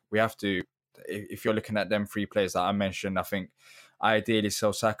think we have to. If you're looking at them three players that I mentioned, I think ideally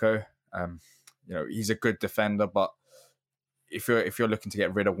sell Sakho. He's a good defender, but if you're looking to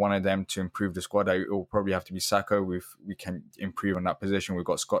get rid of one of them to improve the squad, it will probably have to be Sakho. We can improve on that position. We've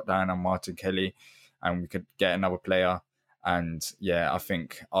got Scott Dann and Martin Kelly, and we could get another player. And I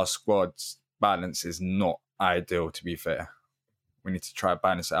think our squad's balance is not ideal, to be fair. We need to try to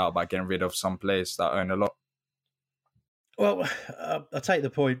balance it out by getting rid of some players that earn a lot. Well, I take the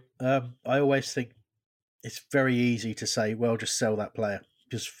point. I always think it's very easy to say, well, just sell that player.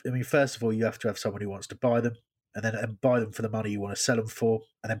 Because, first of all, you have to have someone who wants to buy them, and buy them for the money you want to sell them for,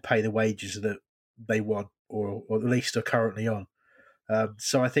 and then pay the wages that they want, or at least are currently on.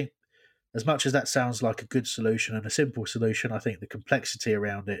 So I think, as much as that sounds like a good solution and a simple solution, I think the complexity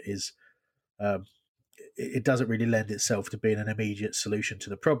around it is it doesn't really lend itself to being an immediate solution to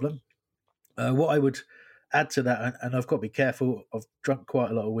the problem. What I would add to that, and I've got to be careful, I've drunk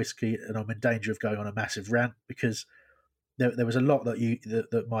quite a lot of whiskey and I'm in danger of going on a massive rant, because there was a lot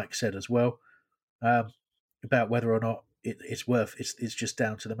that Mike said as well, about whether or not it's worth. It's just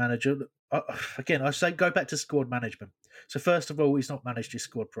down to the manager. Again, I say go back to squad management. So first of all, he's not managed his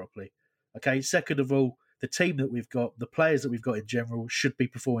squad properly. Okay. Second of all, the team that we've got, the players that we've got in general, should be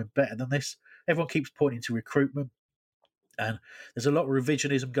performing better than this. everyone keeps pointing to recruitment. And there's a lot of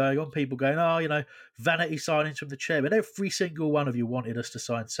revisionism going on. People going, vanity signings from the chairman. Every single one of you wanted us to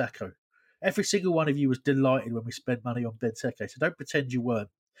sign Sakho. Every single one of you was delighted when we spent money on Benteke. So don't pretend you weren't.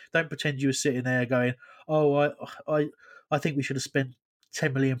 Don't pretend you were sitting there going, I think we should have spent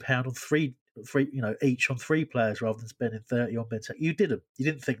 £10 million on three, each on three players rather than spending 30 on Benteke. You didn't. You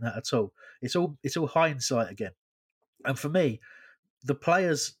didn't think that at all. It's all hindsight again. And for me, the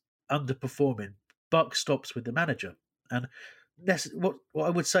players underperforming, buck stops with the manager. And what I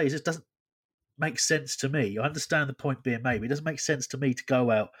would say is it doesn't make sense to me. I understand the point being made, but it doesn't make sense to me to go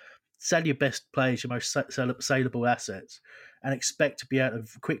out, sell your best players, your most saleable assets, and expect to be able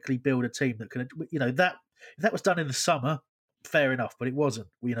to quickly build a team that can, that if that was done in the summer, fair enough, but it wasn't.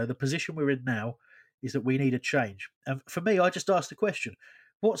 The position we're in now is that we need a change. And for me, I just asked the question,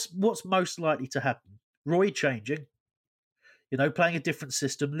 what's most likely to happen? Roy changing, playing a different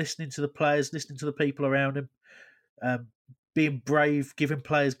system, listening to the players, listening to the people around him, being brave, giving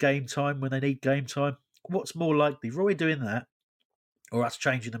players game time when they need game time. What's more likely, Roy doing that, or us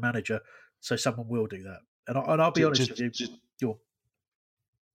changing the manager so someone will do that? And I'll be honest with you.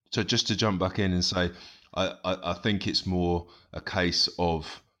 So just to jump back in and say, I think it's more a case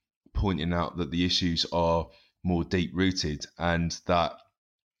of pointing out that the issues are more deep rooted, and that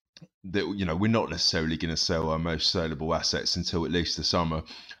we're not necessarily going to sell our most saleable assets until at least the summer.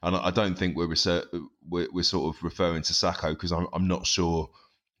 And I don't think we're sort of referring to Sakho, because I'm not sure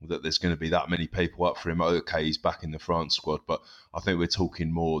that there's going to be that many people up for him. Okay, he's back in the France squad, but I think we're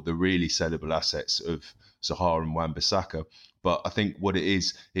talking more the really sellable assets of Zaha and Wan-Bissaka. But I think what it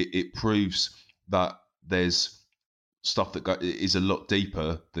is, it proves that there's stuff that is a lot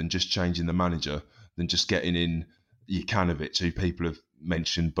deeper than just changing the manager, than just getting in Jokanovic, who people have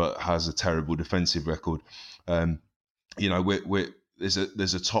mentioned but has a terrible defensive record. There's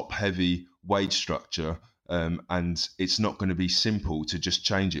a top heavy wage structure, and it's not going to be simple to just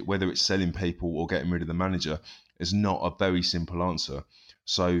change it. Whether it's selling people or getting rid of the manager is not a very simple answer.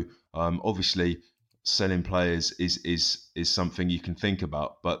 So obviously selling players is something you can think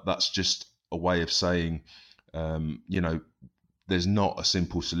about, but that's just a way of saying there's not a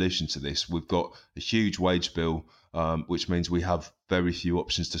simple solution to this. We've got a huge wage bill, which means we have very few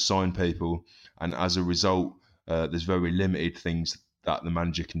options to sign people, and as a result, there's very limited things that the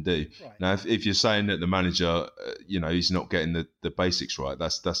manager can do. Right. Now, if you're saying that the manager, he's not getting the basics right,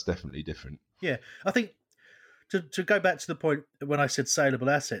 that's definitely different. Yeah, I think to go back to the point when I said saleable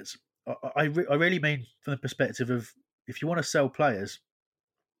assets, I really mean from the perspective of, if you want to sell players,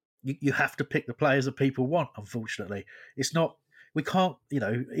 you have to pick the players that people want. Unfortunately, it's not. We can't,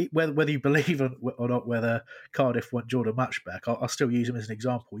 whether you believe or not whether Cardiff want Jordan Much back, I'll still use him as an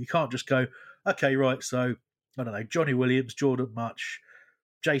example. You can't just go, okay, right, so, I don't know, Johnny Williams, Jordan Much,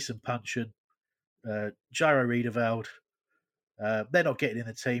 Jason Puncheon, Jairo Riedewald, they're not getting in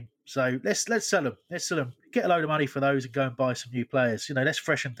the team, so let's sell them. Let's sell them. Get a load of money for those and go and buy some new players. Let's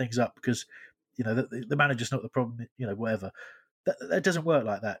freshen things up, because, the manager's not the problem, whatever. That doesn't work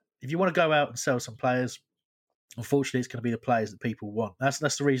like that. If you want to go out and sell some players, unfortunately, it's going to be the players that people want. That's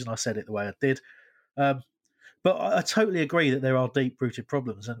the reason I said it the way I did. But I totally agree that there are deep-rooted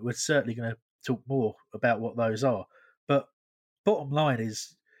problems, and we're certainly going to talk more about what those are. But bottom line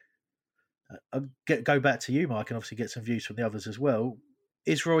is, go back to you, Mike, and obviously get some views from the others as well.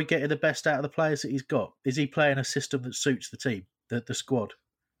 Is Roy getting the best out of the players that he's got? Is he playing a system that suits the team, the squad?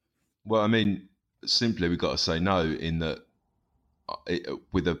 Well, I mean, simply we've got to say no, in that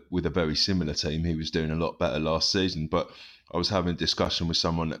with a very similar team, he was doing a lot better last season. But I was having a discussion with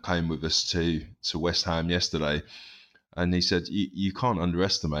someone that came with us to West Ham yesterday, and he said you can't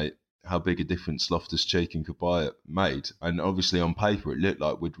underestimate how big a difference Loftus-Cheek and Cabaye made. And obviously on paper it looked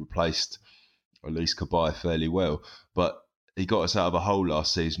like we'd replaced at least Cabaye fairly well, but he got us out of a hole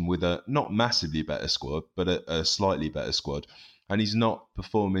last season with a not massively better squad, but a slightly better squad. And he's not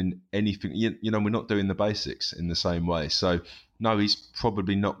performing anything. We're not doing the basics in the same way. So no, he's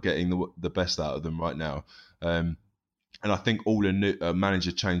probably not getting the best out of them right now. And I think all a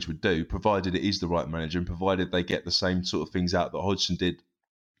manager change would do, provided it is the right manager and provided they get the same sort of things out that Hodgson did,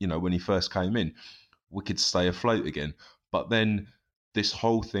 when he first came in, we could stay afloat again. But then this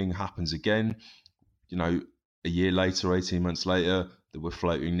whole thing happens again, a year later, 18 months later, that we're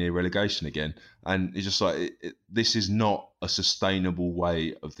floating near relegation again. And it's just like, this is not a sustainable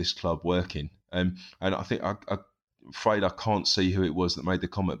way of this club working. And I think, I'm afraid I can't see who it was that made the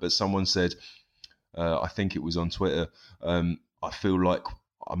comment, but someone said, I think it was on Twitter, I feel like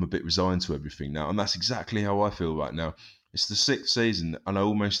I'm a bit resigned to everything now. And that's exactly how I feel right now. It's the 6th season, and I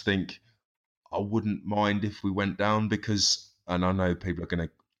almost think I wouldn't mind if we went down, because, and I know people are going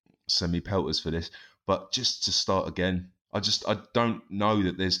to semi-pelters for this, but just to start again. I don't know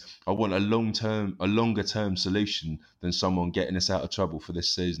that I want a longer term solution than someone getting us out of trouble for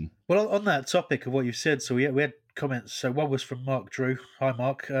this season. Well, on that topic of what you said, so we had comments. So one was from Mark Drew. Hi,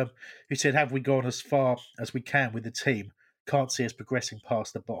 Mark. Who said, "Have we gone as far as we can with the team? Can't see us progressing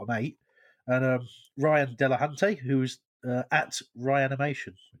past the bottom 8." And Ryan Delahunty, who's at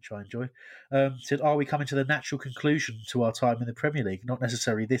Ryanimation, which I enjoy, said, "Are we coming to the natural conclusion to our time in the Premier League? Not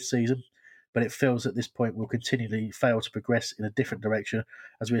necessarily this season, but it feels at this point we'll continually fail to progress in a different direction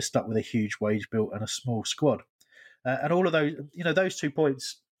as we're stuck with a huge wage bill and a small squad." And all of those, those 2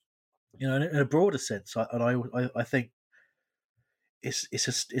 points, in a broader sense, I think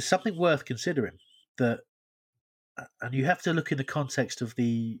it's something worth considering. That, and you have to look in the context of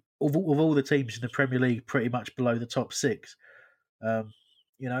of all the teams in the Premier League, pretty much below the top 6. And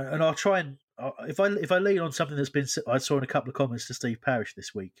I'll try and if I lean on something that's been, I saw in a couple of comments to Steve Parish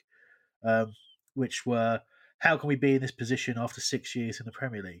this week. Which were, how can we be in this position after 6 years in the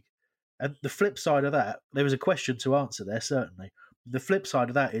Premier League? And the flip side of that, there was a question to answer there, certainly. The flip side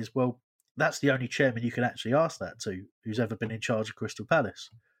of that is, well, that's the only chairman you can actually ask that to who's ever been in charge of Crystal Palace.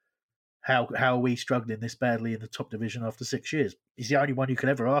 How are we struggling this badly in the top division after 6 years? He's the only one you can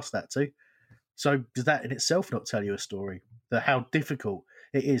ever ask that to. So does that in itself not tell you a story? That how difficult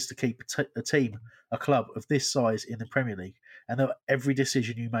it is to keep a team, a club of this size in the Premier League, and that every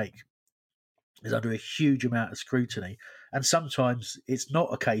decision you make is under a huge amount of scrutiny. And sometimes it's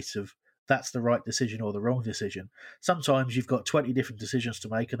not a case of that's the right decision or the wrong decision. Sometimes you've got 20 different decisions to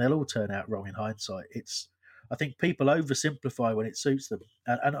make and they'll all turn out wrong in hindsight. I think people oversimplify when it suits them.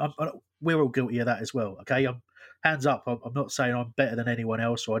 And we're all guilty of that as well. Okay, hands up. I'm not saying I'm better than anyone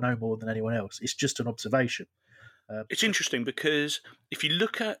else or I know more than anyone else. It's just an observation. It's interesting because if you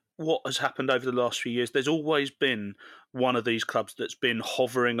look at what has happened over the last few years, there's always been one of these clubs that's been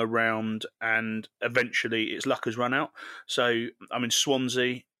hovering around and eventually its luck has run out. So, I mean,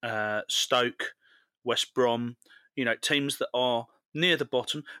 Swansea, Stoke, West Brom, teams that are near the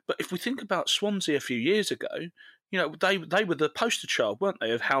bottom. But if we think about Swansea a few years ago, they were the poster child, weren't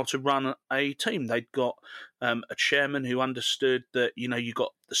they, of how to run a team. They'd got a chairman who understood that, you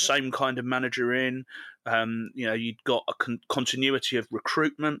got the same kind of manager in, you'd got a continuity of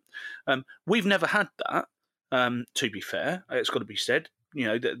recruitment. We've never had that, to be fair. It's got to be said,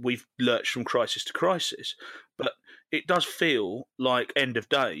 that we've lurched from crisis to crisis. But it does feel like end of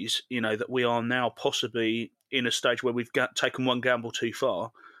days, that we are now possibly in a stage where we've taken one gamble too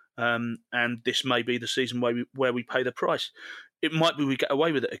far. And this may be the season where we pay the price. It might be we get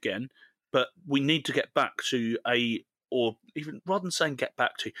away with it again, but we need to get back to or even rather than saying get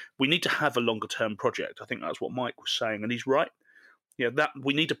back to, we need to have a longer term project. I think that's what Mike was saying, and he's right. That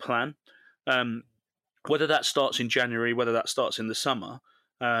we need a plan. Whether that starts in January, whether that starts in the summer,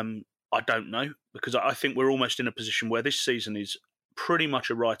 I don't know, because I think we're almost in a position where this season is pretty much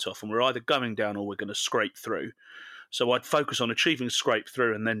a write-off, and we're either going down or we're going to scrape through. So I'd focus on achieving scrape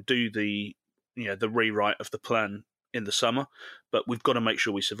through and then do the rewrite of the plan in the summer. But we've got to make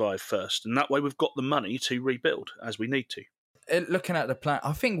sure we survive first, and that way we've got the money to rebuild as we need to. Looking at the plan,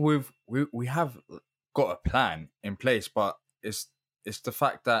 I think we have got a plan in place, but it's the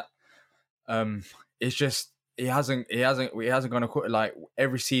fact that it's just he hasn't gone to quit. Like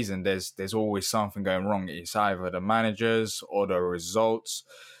every season, there's always something going wrong. It's either the managers or the results.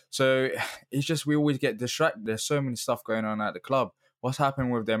 So it's just we always get distracted. There's so many stuff going on at the club. What's happening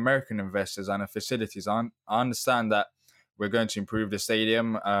with the American investors and the facilities? I understand that we're going to improve the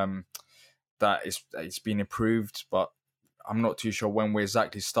stadium. That it's been improved, but I'm not too sure when we're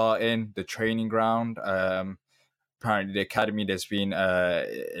exactly starting. The training ground. Apparently, the academy, there's been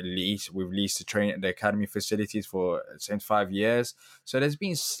we've leased the academy facilities for 75 years. So there's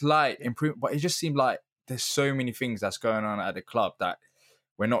been slight improvement, but it just seemed like there's so many things that's going on at the club that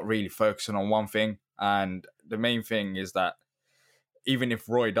we're not really focusing on one thing. And the main thing is that even if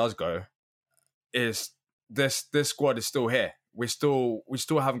Roy does go, is this squad is still here. We still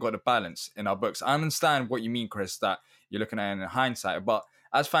haven't got the balance in our books. I understand what you mean, Chris, that you're looking at it in hindsight. But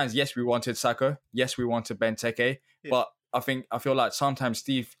as fans, yes, we wanted Sako. Yes, we wanted Benteke. Yeah. But I feel like sometimes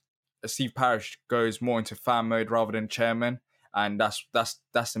Steve Parish goes more into fan mode rather than chairman. And that's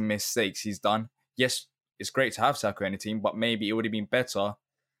the mistakes he's done. Yes, it's great to have Sako in the team, but maybe it would have been better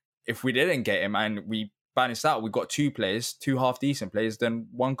if we didn't get him and we balanced out. We got two half-decent players, than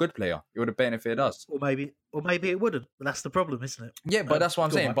one good player. It would have benefited us. Or maybe it wouldn't. But that's the problem, isn't it? Yeah, but that's what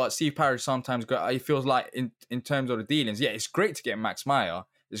I'm saying. On. But Steve Parish sometimes, it feels like in terms of the dealings, yeah, it's great to get Max Meyer.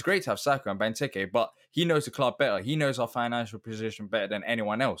 It's great to have Sako and Benteke, but he knows the club better. He knows our financial position better than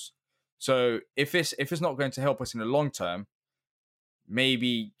anyone else. So if it's not going to help us in the long term,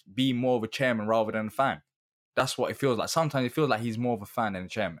 maybe be more of a chairman rather than a fan. That's what it feels like. Sometimes it feels like he's more of a fan than a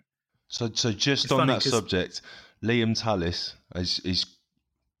chairman. So just It's on funny that subject, Liam Tallis, I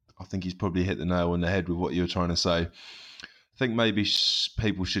think he's probably hit the nail on the head with what you were trying to say. I think maybe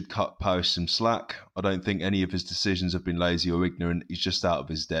people should cut Parish some slack. I don't think any of his decisions have been lazy or ignorant. He's just out of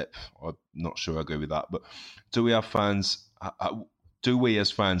his depth. I'm not sure I agree with that. But do we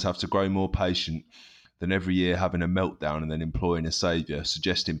as fans have to grow more patient than every year having a meltdown and then employing a saviour,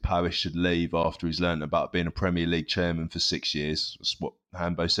 suggesting Parish should leave after he's learnt about being a Premier League chairman for 6 years? That's what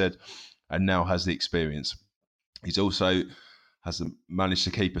Hambo said, and now has the experience. He's also has managed to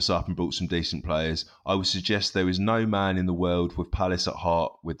keep us up and brought some decent players. I would suggest there is no man in the world with Palace at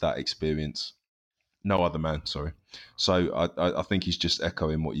heart with that experience. No other man, sorry. So I think he's just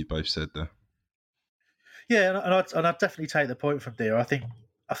echoing what you both said there. Yeah, and I'd definitely take the point from Deere. I think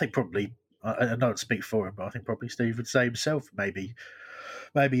probably, I don't speak for him, but I think probably Steve would say himself maybe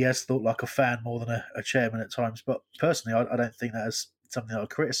he has thought like a fan more than a chairman at times. But personally, I don't think that is something I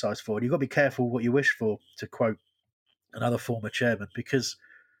would criticise for. And you've got to be careful what you wish for, to quote another former chairman, because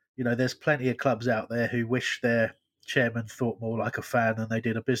there's plenty of clubs out there who wish their chairman thought more like a fan than they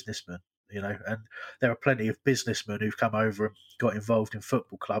did a businessman. And there are plenty of businessmen who've come over and got involved in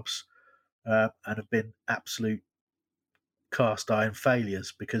football clubs and have been absolute cast iron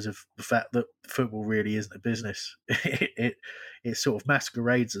failures because of the fact that football really isn't a business. It sort of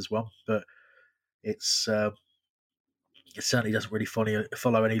masquerades as one, but it certainly doesn't really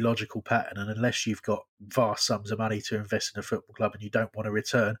follow any logical pattern. And unless you've got vast sums of money to invest in a football club and you don't want a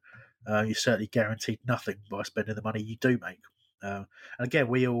return, you're certainly guaranteed nothing by spending the money you do make. And again,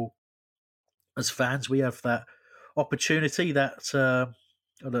 we all, as fans, we have that opportunity, that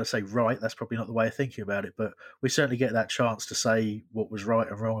I don't say right, that's probably not the way of thinking about it, but we certainly get that chance to say what was right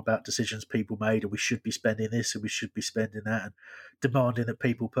and wrong about decisions people made, and we should be spending this and we should be spending that, and demanding that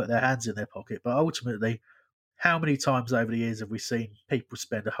people put their hands in their pocket. But ultimately, how many times over the years have we seen people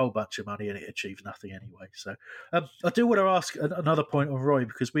spend a whole bunch of money and it achieves nothing anyway? So I do want to ask another point on Roy,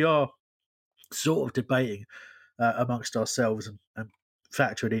 because we are sort of debating amongst ourselves and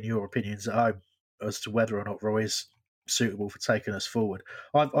factoring in your opinions at home as to whether or not Roy is suitable for taking us forward.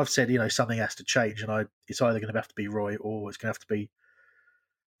 I've said, something has to change, and it's either going to have to be Roy, or it's going to have to be,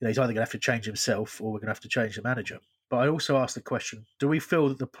 he's either going to have to change himself, or we're going to have to change the manager. But I also asked the question, do we feel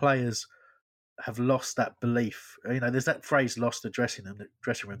that the players have lost that belief? There's that phrase, lost the dressing room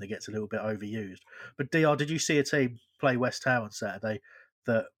that gets a little bit overused. But DR, did you see a team play West Ham on Saturday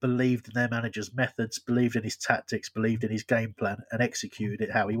that believed in their manager's methods, believed in his tactics, believed in his game plan, and executed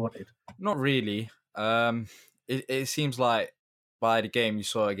it how he wanted? Not really. It seems like by the game you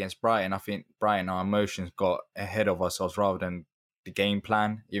saw against Brighton, I think Brighton, our emotions got ahead of ourselves rather than the game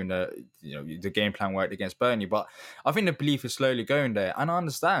plan, even though the game plan worked against Burnley. But I think the belief is slowly going there, and I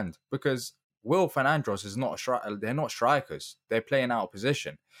understand, because Wilf and Andros they're not strikers. They're playing out of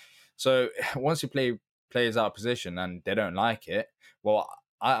position. So once you play players out of position and they don't like it, well,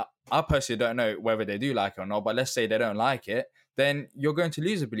 I personally don't know whether they do like it or not, but let's say they don't like it, then you're going to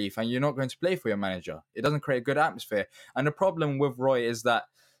lose a belief and you're not going to play for your manager. It doesn't create a good atmosphere. And the problem with Roy is that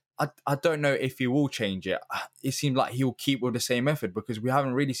I don't know if he will change it. It seems like he'll keep with the same method, because we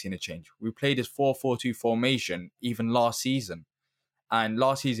haven't really seen a change. We played this 4-4-2 formation even last season. And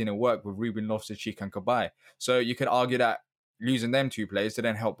last season it worked with Ruben Loftus-Cheek and Cabaye. So you could argue that losing them two players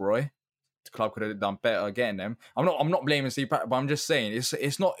didn't help Roy. The club could have done better getting them. I'm not blaming Steve Parish, but I'm just saying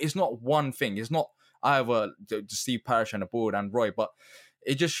it's not one thing. It's not either Steve Parish and the board and Roy, but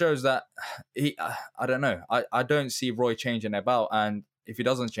it just shows that I don't know. I don't see Roy changing about, and if he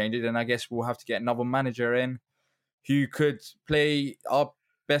doesn't change it, then I guess we'll have to get another manager in who could play our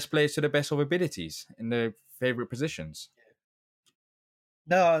best players to the best of abilities in their favourite positions.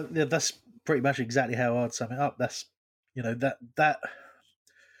 No, that's pretty much exactly how I'd sum it up. That's that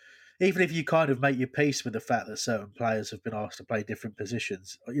even if you kind of make your peace with the fact that certain players have been asked to play different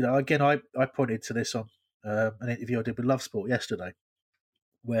positions, again, I pointed to this on an interview I did with Love Sport yesterday,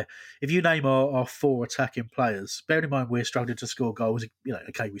 where if you name our four attacking players, bearing in mind we're struggling to score goals,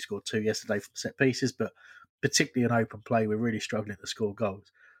 okay, we scored 2 yesterday from set pieces, but particularly in open play, we're really struggling to score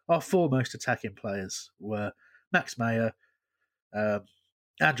goals. Our four most attacking players were Max Meyer,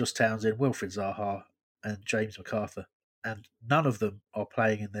 Andros Townsend, Wilfried Zaha, and James McArthur. And none of them are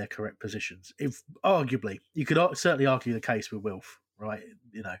playing in their correct positions. If arguably, you could certainly argue the case with Wilf, right?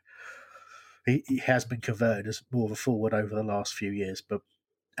 He has been converted as more of a forward over the last few years, but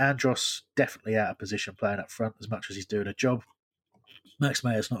Andros definitely out of position playing up front as much as he's doing a job. Max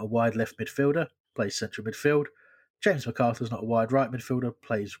Meyer's not a wide left midfielder, plays central midfield. James McArthur's not a wide right midfielder,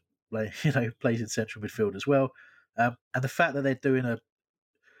 plays in central midfield as well. And the fact that they're doing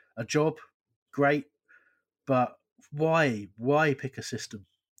a job, great, but why pick a system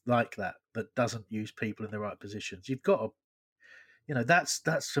like that doesn't use people in the right positions? You've got to,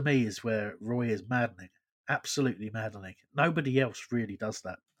 that's for me is where Roy is maddening, absolutely maddening. Nobody else really does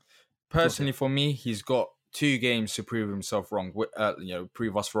that. Personally, for me, he's got 2 games to prove himself wrong.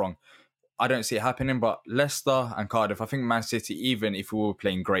 Prove us wrong. I don't see it happening, but Leicester and Cardiff, I think Man City, even if we were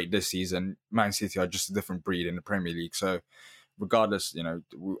playing great this season, Man City are just a different breed in the Premier League. So regardless,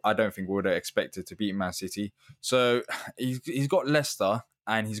 I don't think we would have expected to beat Man City. So he's got Leicester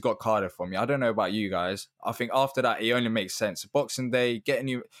and he's got Cardiff for me. I don't know about you guys. I think after that, it only makes sense. Boxing Day, get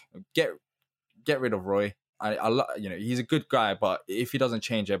rid of Roy. He's a good guy, but if he doesn't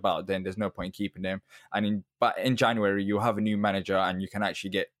change it about, then there's no point in keeping him. But in January, you'll have a new manager, and you can actually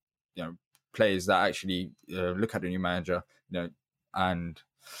get, players that actually look at the new manager, and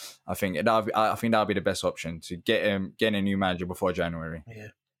I think that'll be the best option to get a new manager before January. Yeah.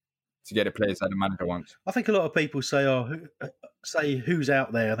 To get the players that the manager wants. I think a lot of people say who's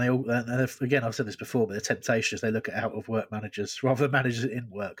out there, and again, I've said this before, but the temptation is they look at out of work managers rather than managers in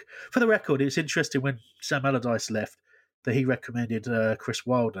work. For the record, it's interesting when Sam Allardyce left that he recommended Chris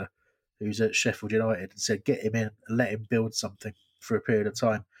Wilder, who's at Sheffield United, and said get him in and let him build something for a period of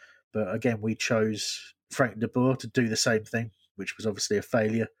time. But again, we chose Frank de Boer to do the same thing, which was obviously a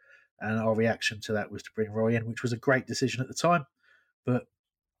failure, and our reaction to that was to bring Roy in, which was a great decision at the time. But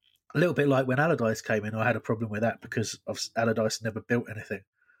a little bit like when Allardyce came in, I had a problem with that because Allardyce never built anything.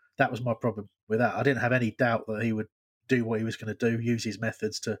 That was my problem with that. I didn't have any doubt that he would do what he was going to do, use his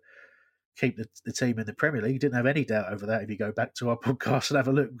methods to keep the team in the Premier League. Didn't have any doubt over that if you go back to our podcast and have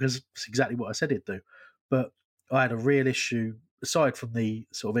a look, because it's exactly what I said he'd do. But I had a real issue, aside from the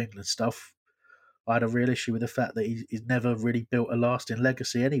sort of England stuff, I had a real issue with the fact that he's never really built a lasting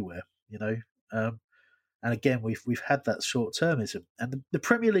legacy anywhere, And again, we've had that short-termism. And the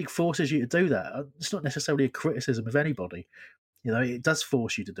Premier League forces you to do that. It's not necessarily a criticism of anybody. It does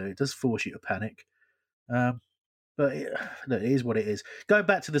force you to do it. It does force you to panic. But it is what it is. Going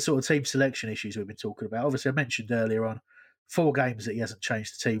back to the sort of team selection issues we've been talking about, obviously I mentioned earlier on 4 games that he hasn't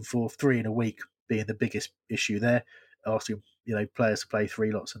changed the team for, 3 in a week being the biggest issue there. Asking players to play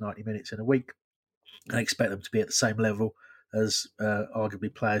 3 lots of 90 minutes in a week and expect them to be at the same level as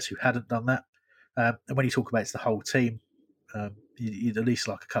arguably players who hadn't done that. And when you talk about it's the whole team, you'd at least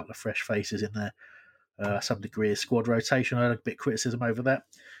like a couple of fresh faces in there, some degree of squad rotation. I had a bit of criticism over that.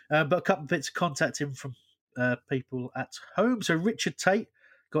 But a couple of bits of contacting from people at home. So Richard Tate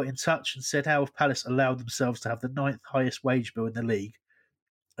got in touch and said, how have Palace allowed themselves to have the 9th highest wage bill in the league?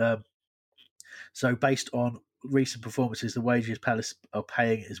 So based on recent performances, the wages Palace are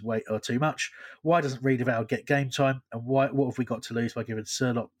paying are too much. Why doesn't Riedewald get game time? And what have we got to lose by giving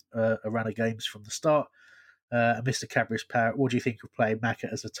Surlop a run of games from the start? And Mr. Cadbury's Parrot, what do you think of playing Maka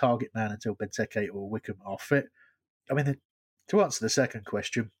as a target man until Benteke or Wickham are fit? I mean, to answer the second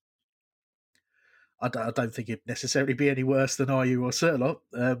question, I don't think it'd necessarily be any worse than Ayew or Surlop,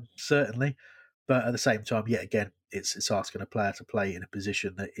 certainly. But at the same time, yet again, it's asking a player to play in a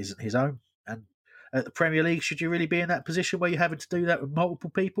position that isn't his own. And at the Premier League, should you really be in that position where you're having to do that with multiple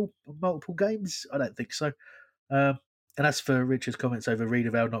people on multiple games? I don't think so. And as for Richard's comments over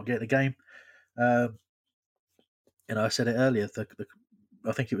Riedewald not getting a game, I said it earlier.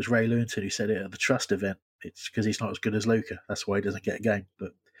 I think it was Ray Lewington who said it at the Trust event. It's because he's not as good as Luca. That's why he doesn't get a game.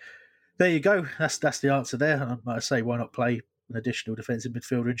 But there you go. That's the answer there. And like I say, why not play an additional defensive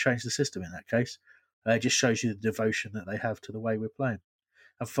midfielder and change the system in that case? It just shows you the devotion that they have to the way we're playing.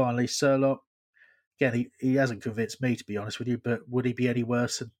 And finally, Surlop. Again, he hasn't convinced me, to be honest with you, but would he be any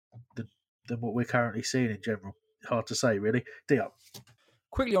worse than what we're currently seeing in general? Hard to say, really. Diop.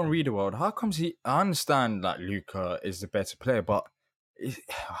 Quickly on Riedewald, how comes I understand that Luca is the better player, but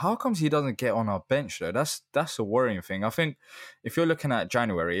how comes he doesn't get on our bench, though? That's a worrying thing. I think if you're looking at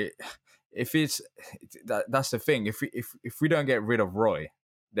January, that's the thing. If we don't get rid of Roy,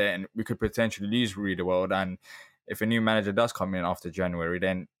 then we could potentially lose Riedewald, and if a new manager does come in after January,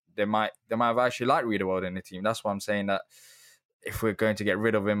 then they might have actually liked Riedewald in the team. That's why I'm saying that if we're going to get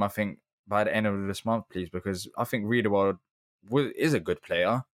rid of him, I think by the end of this month, please, because I think Riedewald is a good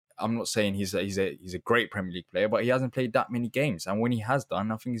player. I'm not saying he's a great Premier League player, but he hasn't played that many games, and when he has done,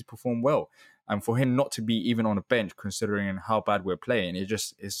 I think he's performed well. And for him not to be even on the bench, considering how bad we're playing, it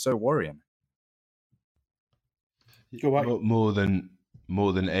just is so worrying. More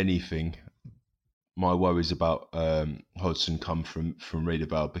than anything, my worries about Hodgson come from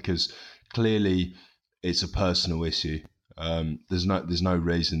Riedewald, because clearly it's a personal issue. There's no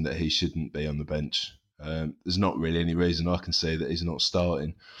reason that he shouldn't be on the bench. There's not really any reason I can say that he's not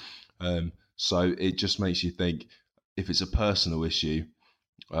starting. So it just makes you think, if it's a personal issue,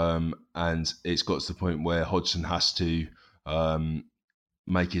 and it's got to the point where Hodgson has to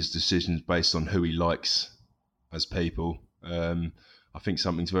make his decisions based on who he likes as people, I think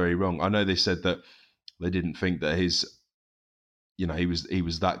something's very wrong. I know they said that they didn't think that he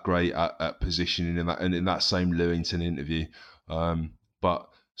was that great at positioning in that same Lewington interview, but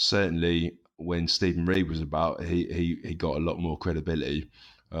certainly when Stephen Reid was about, he got a lot more credibility.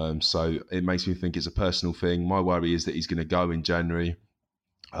 So it makes me think it's a personal thing. My worry is that he's going to go in January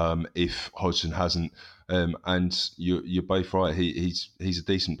if Hodgson hasn't. And you're both right. He's a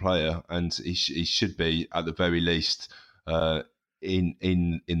decent player, and he should be at the very least in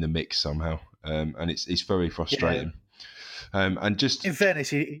the mix somehow. And it's very frustrating. Yeah. And just in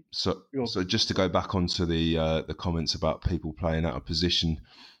fairness, so just to go back onto the comments about people playing out of position,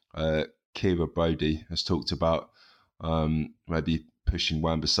 Kira Brody has talked about maybe pushing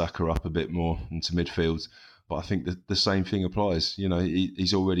Wan-Bissaka up a bit more into midfield, but I think the same thing applies. You know,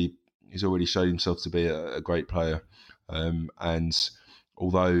 he's already showed himself to be a great player, and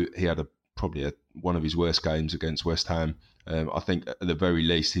although he had probably one of his worst games against West Ham, I think at the very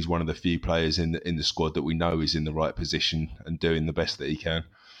least he's one of the few players in the squad that we know is in the right position and doing the best that he can.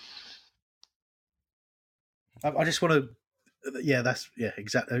 I just want to,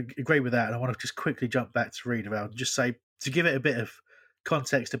 exactly, agree with that. And I want to just quickly jump back to Riedewald and just say, to give it a bit of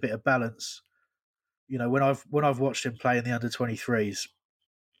context, a bit of balance. You know, when I've watched him play in the under-23s,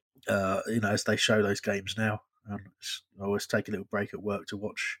 as they show those games now, I always take a little break at work to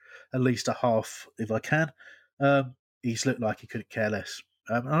watch at least a half if I can. He's looked like he couldn't care less.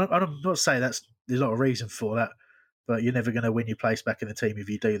 I'm not saying there's a lot of reason for that, but you're never going to win your place back in the team if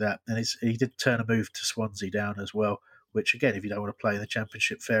you do that. And he did turn a move to Swansea down as well, which again, if you don't want to play in the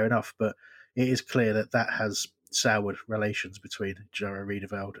Championship, fair enough. But it is clear that has soured relations between Jaro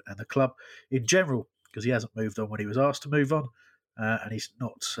Riedewald and the club in general, because he hasn't moved on when he was asked to move on, and he's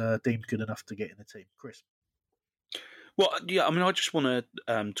not deemed good enough to get in the team. Chris? Well, yeah, I mean, I just want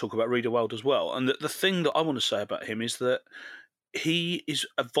to talk about Riedewald as well. And the thing that I want to say about him is that he is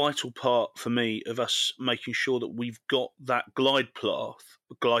a vital part for me of us making sure that we've got that glide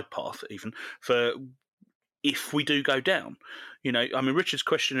path even, for if we do go down. You know, I mean, Richard's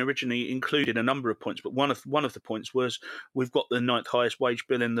question originally included a number of points, but one of the points was we've got the 9th highest wage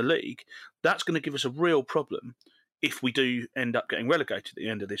bill in the league. That's going to give us a real problem if we do end up getting relegated at the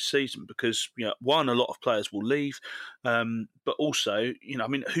end of this season, because, you know, one, a lot of players will leave, but also, you know, I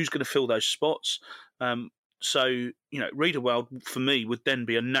mean, who's going to fill those spots? So, you know, Riedewald for me would then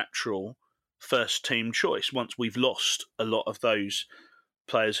be a natural first team choice once we've lost a lot of those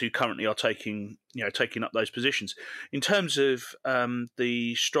players who currently are taking up those positions. In terms of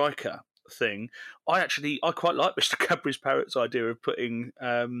the striker thing, I quite like Mr. Cadbury's-Parrot's idea of putting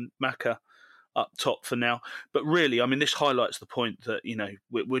Maka up top for now. But really, I mean, this highlights the point that, you know,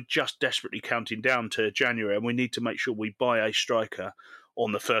 we're just desperately counting down to January, and we need to make sure we buy a striker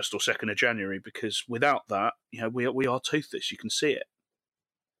on the 1st or 2nd of January, because without that, you know, we are toothless. You can see it.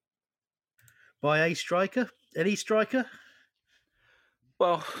 Buy a striker? Any striker?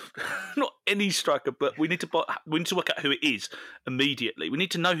 Well, not any striker, but we need to work out who it is immediately. We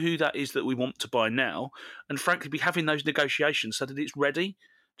need to know who that is that we want to buy now, and frankly, be having those negotiations so that it's ready.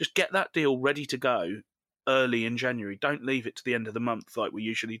 Just get that deal ready to go early in January. Don't leave it to the end of the month like we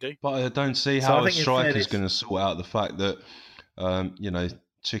usually do. But I don't see how a striker is going to sort out the fact that,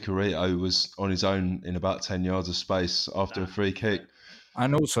 Chicharito was on his own in about 10 yards of space after a free kick.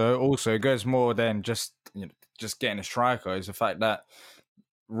 And also it goes more than just getting a striker. It's the fact that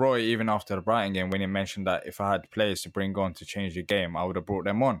Roy, even after the Brighton game, when he mentioned that if I had players to bring on to change the game, I would have brought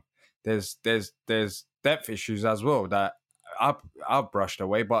them on. There's depth issues as well that I've brushed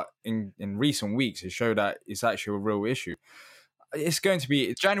away, but in recent weeks it showed that it's actually a real issue.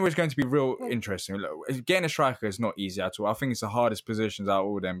 January is going to be real interesting. Getting a striker is not easy at all. I think it's the hardest positions out of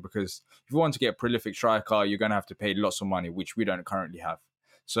all of them, because if you want to get a prolific striker, you're going to have to pay lots of money, which we don't currently have.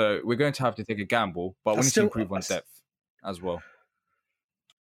 So we're going to have to take a gamble, but we need to improve on depth as well.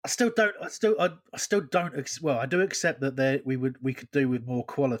 I do accept that we could do with more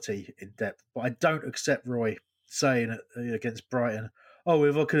quality in depth, but I don't accept Roy saying against Brighton, oh,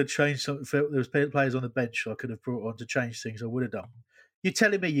 if I could have changed something, if there was players on the bench I could have brought on to change things, I would have done. You're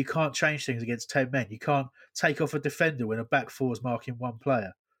telling me you can't change things against 10 men? You can't take off a defender when a back four is marking one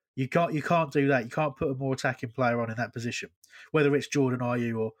player? You can't do that. You can't put a more attacking player on in that position, whether it's Jordan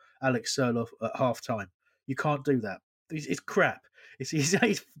Ayew or Alex Serloff at half time. You can't do that. It's crap.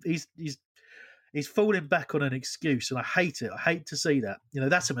 He's falling back on an excuse, and I hate it. I hate to see that. You know,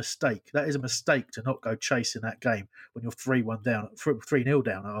 that's a mistake. That is a mistake to not go chasing that game when you're 3-0 down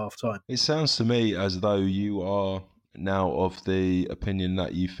at half time. It sounds to me as though you are now of the opinion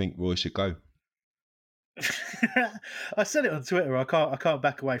that you think Roy should go? I said it on Twitter. I can't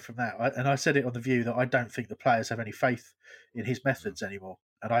back away from that. And I said it on the view that I don't think the players have any faith in his methods anymore.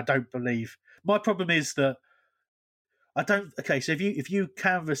 And I don't believe. My problem is that I don't. Okay, so if you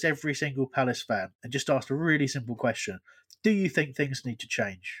canvass every single Palace fan and just ask a really simple question, do you think things need to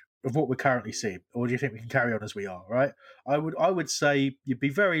change of what we're currently seeing, or do you think we can carry on as we are? Right? I would say it'd be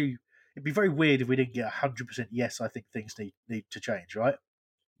very weird if we didn't get 100% yes. I think things need to change. Right?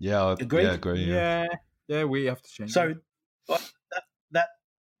 Yeah, I Agreed? Yeah, agree. Yeah, we have to change. So that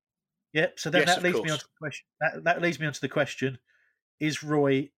So then Yes, that leads of me on course. to the question. That leads me on to the question: is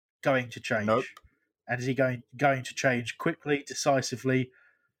Roy going to change? Nope. And is he going to change quickly, decisively?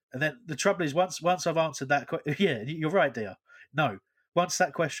 And then the trouble is, once I've answered that question, yeah, you're right, dear. No, once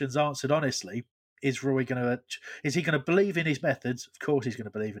that question's answered honestly, is he going to believe in his methods? Of course, he's going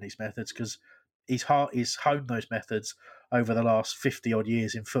to believe in his methods because he's honed those methods over the last 50 odd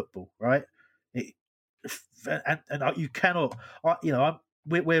years in football, right? And you cannot,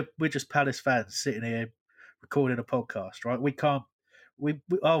 we're just Palace fans sitting here recording a podcast, right? We can't.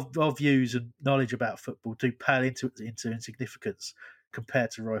 Our views and knowledge about football do pale into insignificance compared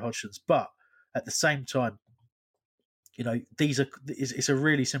to Roy Hodgson's. But at the same time, it's a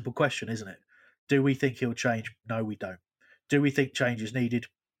really simple question, isn't it? Do we think he'll change? No, we don't. Do we think change is needed?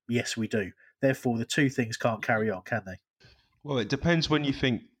 Yes, we do. Therefore, the two things can't carry on, can they? Well, it depends when you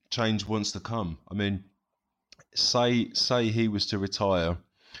think change wants to come. I mean, say he was to retire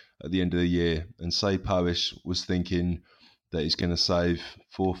at the end of the year, and say Parish was thinking that he's going to save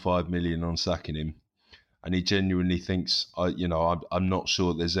 4 or 5 million on sacking him, and he genuinely thinks, I'm not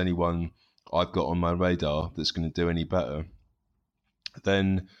sure there's anyone I've got on my radar that's going to do any better,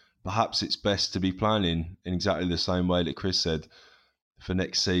 then perhaps it's best to be planning in exactly the same way that Chris said for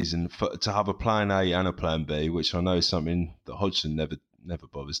next season, to have a plan A and a plan B, which I know is something that Hodgson never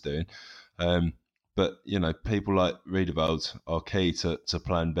bothers doing. But, people like Riedewald are key to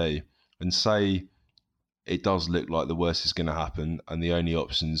plan B, and say it does look like the worst is going to happen and the only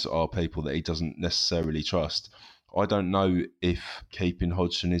options are people that he doesn't necessarily trust. I don't know if keeping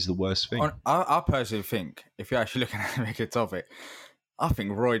Hodgson is the worst thing. I personally think, if you're actually looking at it, make a topic, I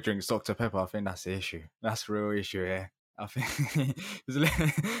think Roy drinks Dr. Pepper. I think that's the issue. That's the real issue here. I think. It's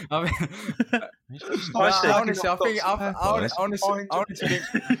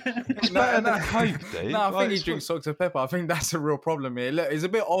better than Coke, dude. No, I think he drinks Dr. Pepper. I think that's a real problem here. Look, it's a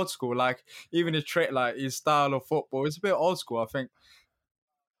bit old school. Like even his style of football, it's a bit old school. I think.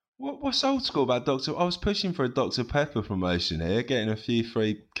 What's old school about Dr. I was pushing for a Dr. Pepper promotion here, getting a few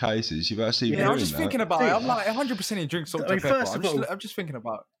free cases. You've actually I'm just thinking about it. I'm like 100% he drinks Dr. Pepper. I'm just thinking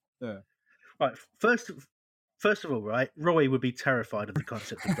about Right, first of all, right, Roy would be terrified of the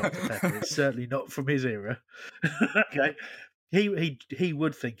concept of Dr. Pepper. It's certainly not from his era. Okay, he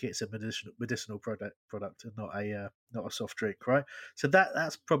would think it's a medicinal product and not a soft drink, right? So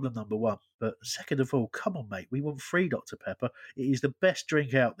that's problem number one. But second of all, come on, mate, we want free Dr. Pepper. It is the best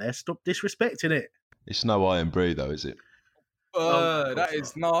drink out there. Stop disrespecting it. It's no Iron Brew, though, is it? That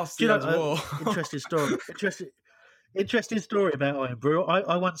is nasty as well. Interesting story about Iron Brew.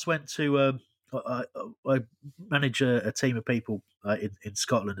 I once went to. I manage a team of people in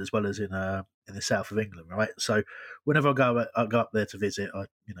Scotland as well as in the south of England, right? So whenever I go up there to visit, I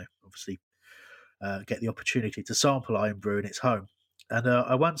obviously get the opportunity to sample Iron Brew in its home. And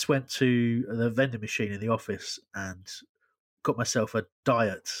I once went to the vending machine in the office and got myself a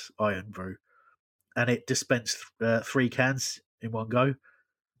diet Iron Brew, and it dispensed 3 cans in one go. And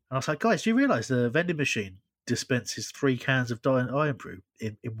I was like, guys, do you realise the vending machine dispenses 3 cans of diet Iron Brew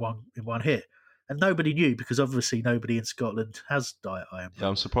in one hit? And nobody knew because obviously nobody in Scotland has diet Iron Brew. Yeah,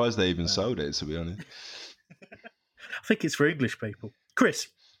 I'm surprised they even sold it, to be honest. I think it's for English people. Chris?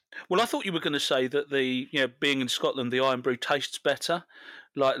 Well, I thought you were going to say that being in Scotland, the Iron Brew tastes better,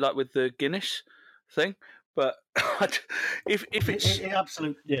 like with the Guinness thing. But if it's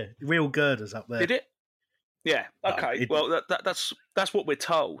absolute, real girders up there. Did it? Yeah. Okay. That's what we're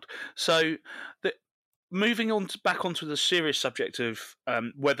told. So moving on back onto the serious subject of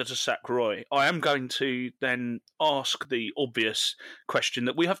whether to sack Roy, I am going to then ask the obvious question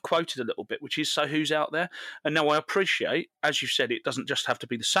that we have quoted a little bit, which is, so who's out there? And now I appreciate, as you said, it doesn't just have to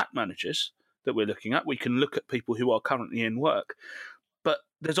be the sack managers that we're looking at. We can look at people who are currently in work. But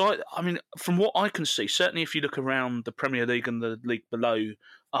from what I can see, certainly if you look around the Premier League and the league below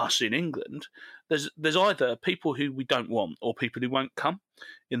us in England, there's either people who we don't want or people who won't come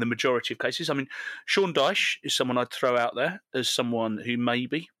in the majority of cases. I mean, Sean Dyche is someone I'd throw out there as someone who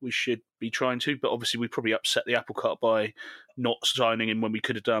maybe we should be trying to, but obviously we probably upset the apple cart by not signing him when we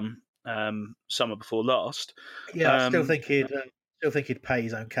could have done summer before last. Yeah, I still think he'd pay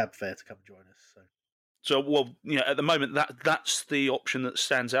his own cab fare to come and join us. So, well, at the moment, that's the option that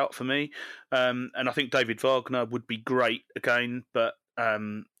stands out for me. And I think David Wagner would be great again, but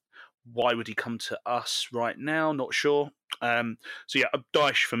why would he come to us right now? Not sure. So, yeah,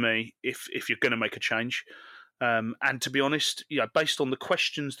 Dyche for me, if you're going to make a change. And to be honest, based on the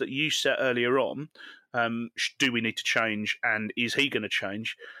questions that you set earlier on, do we need to change and is he going to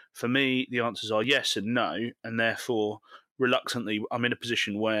change? For me, the answers are yes and no. And therefore, reluctantly, I'm in a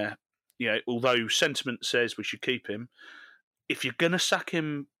position where, although sentiment says we should keep him, if you're going to sack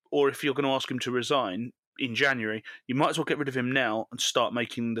him or if you're going to ask him to resign in January, you might as well get rid of him now and start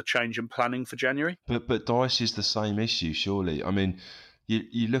making the change and planning for January. But Dyche is the same issue, surely. I mean,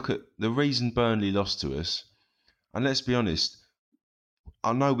 you look at the reason Burnley lost to us, and let's be honest,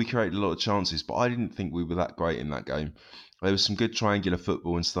 I know we created a lot of chances, but I didn't think we were that great in that game. There was some good triangular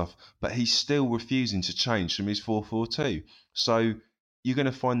football and stuff, but he's still refusing to change from his 4-4-2. So you're going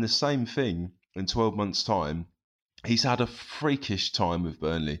to find the same thing in 12 months' time. He's had a freakish time with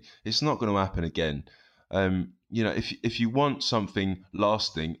Burnley. It's not going to happen again. If you want something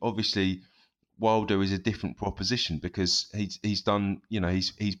lasting, obviously Wilder is a different proposition because he's done,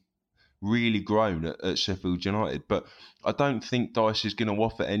 he's really grown at Sheffield United. But I don't think Dyche is going to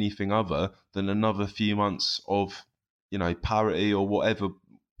offer anything other than another few months of, parity or whatever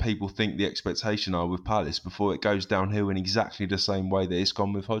people think the expectation are with Palace before it goes downhill in exactly the same way that it's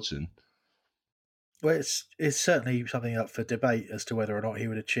gone with Hodgson. Well, it's certainly something up for debate as to whether or not he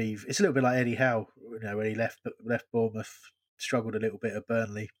would achieve. It's a little bit like Eddie Howe, when he left Bournemouth, struggled a little bit at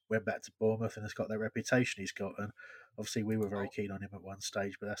Burnley, went back to Bournemouth, and has got that reputation he's got. And obviously, we were very keen on him at one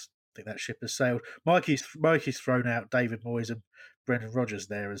stage, but I think that ship has sailed. Mikey's thrown out David Moyes and Brendan Rodgers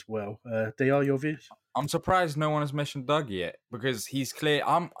there as well. DR, your views? I'm surprised no one has mentioned Doug yet because he's clear.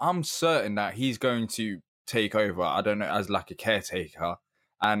 I'm certain that he's going to take over. I don't know, as like a caretaker,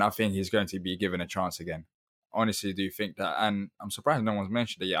 and I think he's going to be given a chance again. Honestly, do you think that? And I'm surprised no one's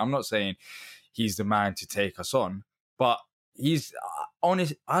mentioned it yet. I'm not saying he's the man to take us on, but he's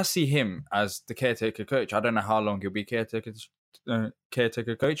honest. I see him as the caretaker coach. I don't know how long he'll be caretaker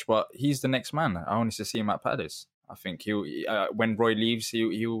coach, but he's the next man. I honestly see him at Palace. I think he'll when Roy leaves,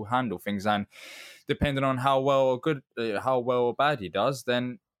 he'll handle things, and depending on how well or bad he does,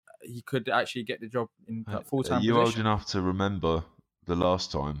 then he could actually get the job in that full-time position. Are you old enough to remember the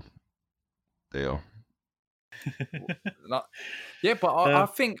last time, Theo? Yeah, but I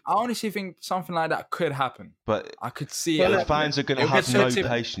honestly think something like that could happen. But I could see the fans are going to have no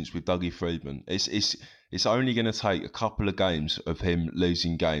patience with Dougie Freedman. It's only going to take a couple of games of him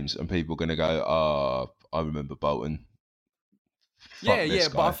losing games, and people are going to go, I remember Bolton. Yeah,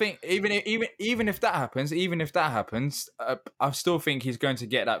 but I think even if that happens, I still think he's going to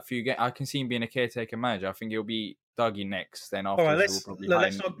get that few games. I can see him being a caretaker manager. I think he'll be Dougie next. Then afterwards, we'll probably hire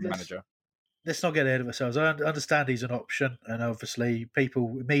a manager. Let's not get ahead of ourselves. I understand he's an option, and obviously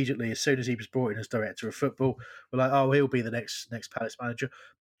people immediately, as soon as he was brought in as director of football, were like, "Oh, he'll be the next Palace manager."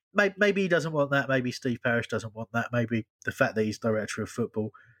 Maybe he doesn't want that. Maybe Steve Parish doesn't want that. Maybe the fact that he's director of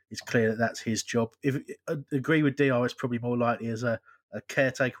football is clear that that's his job. If I agree with DR, it's probably more likely as a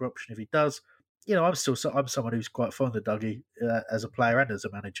caretaker option if he does. I'm someone who's quite fond of Dougie as a player and as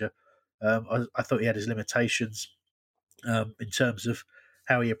a manager. I thought he had his limitations in terms of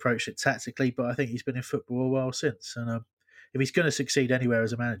how he approached it tactically, but I think he's been in football a while since. And if he's going to succeed anywhere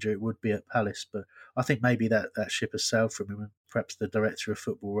as a manager, it would be at Palace. But I think maybe that ship has sailed from him, and perhaps the director of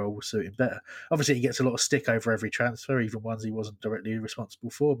football role will suit him better. Obviously, he gets a lot of stick over every transfer, even ones he wasn't directly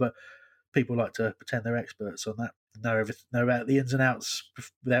responsible for. But people like to pretend they're experts on that, know about the ins and outs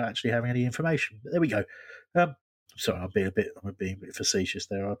without actually having any information. But there we go. Sorry, I'm being a bit facetious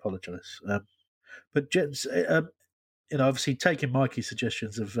there. I apologise. But gents, obviously taking Mikey's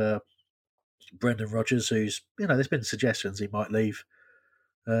suggestions of Brendan Rodgers, who's there's been suggestions he might leave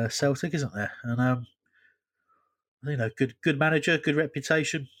Celtic, isn't there? And good manager, good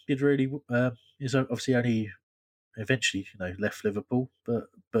reputation. Did really he's obviously only eventually left Liverpool,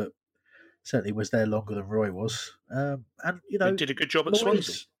 but certainly was there longer than Roy was. And he did a good job at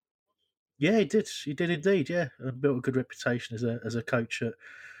Swansea. Yeah, he did. He did indeed. Yeah, and built a good reputation as a coach at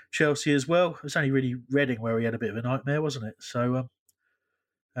Chelsea as well. It was only really Reading where he had a bit of a nightmare, wasn't it? So,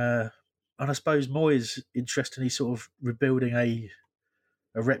 and I suppose Moyes, interestingly, sort of rebuilding a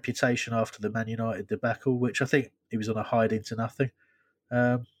reputation after the Man United debacle, which I think he was on a hide into nothing.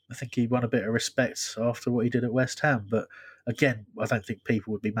 I think he won a bit of respect after what he did at West Ham, but again, I don't think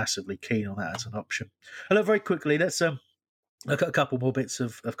people would be massively keen on that as an option. And look, very quickly, let's look at a couple more bits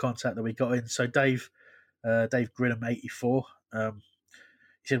of contact that we got in. So Dave Grinham 84.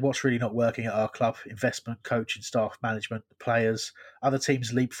 He said, what's really not working at our club? Investment, coaching, staff, management, the players. Other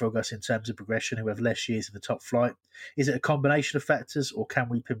teams leapfrog us in terms of progression who have less years in the top flight. Is it a combination of factors, or can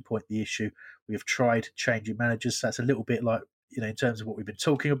we pinpoint the issue? We have tried changing managers. So that's a little bit like, in terms of what we've been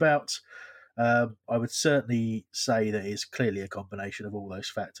talking about. I would certainly say that it's clearly a combination of all those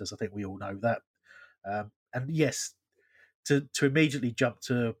factors. I think we all know that. And yes, to immediately jump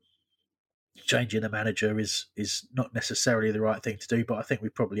to changing a manager is not necessarily the right thing to do, but I think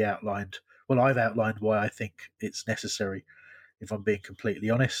we've probably outlined. Well, I've outlined why I think it's necessary, if I'm being completely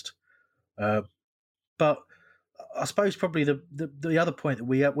honest. But I suppose probably the other point that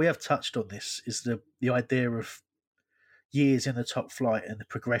we have touched on this is the idea of years in the top flight and the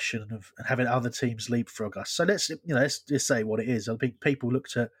progression of and having other teams leapfrog us. So let's just say what it is. I think people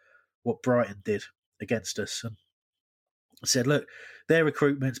looked at what Brighton did against us and said, look, their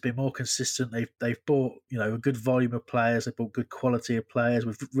recruitment's been more consistent. They've bought a good volume of players. They've bought good quality of players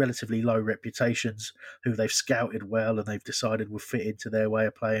with relatively low reputations who they've scouted well and they've decided will fit into their way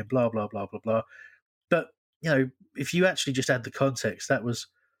of playing. Blah blah blah blah blah. But if you actually just add the context, that was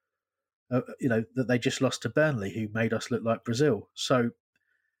that they just lost to Burnley, who made us look like Brazil. So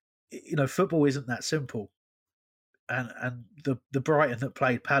football isn't that simple. And the Brighton that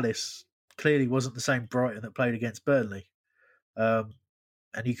played Palace clearly wasn't the same Brighton that played against Burnley.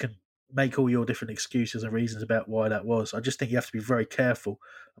 And you can make all your different excuses and reasons about why that was. I just think you have to be very careful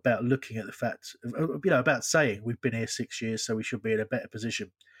about looking at the fact, about saying we've been here 6 years, so we should be in a better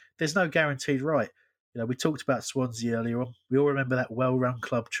position. There's no guaranteed right. We talked about Swansea earlier on. We all remember that well-run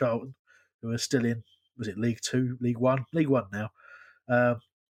club, Charlton, who are still in, was it League Two, League One now?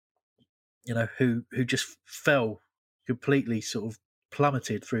 Who just fell completely, sort of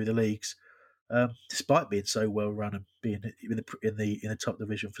plummeted through the leagues. Despite being so well run and being in the top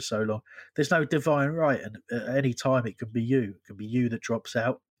division for so long. There's no divine right, and at any time it can be you. It can be you that drops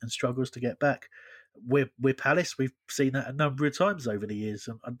out and struggles to get back. We're Palace. We've seen that a number of times over the years,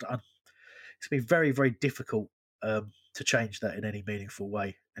 and it's been very, very difficult to change that in any meaningful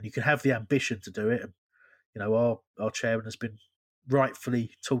way. And you can have the ambition to do it. And our chairman has been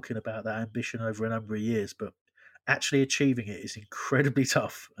rightfully talking about that ambition over a number of years, but actually achieving it is incredibly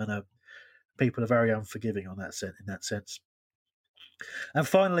tough. And people are very unforgiving in that sense. And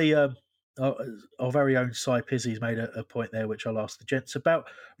finally, our very own Cy Pizzi's made a point there, which I'll ask the gents about.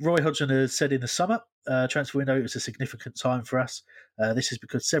 Roy Hodgson has said in the summer, transfer window, it was a significant time for us. This is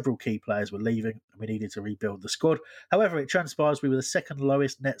because several key players were leaving and we needed to rebuild the squad. However, it transpires we were the second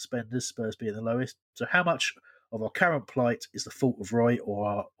lowest net spenders, Spurs being the lowest. So how much of our current plight is the fault of Roy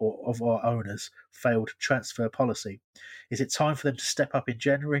or of our owners' failed transfer policy? Is it time for them to step up in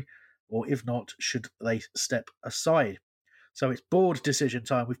January? Or if not, should they step aside? So it's board decision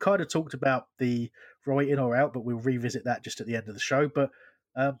time. We've kind of talked about the Roy in or out, but we'll revisit that just at the end of the show. But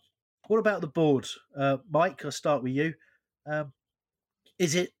what about the board? Mike, I'll start with you.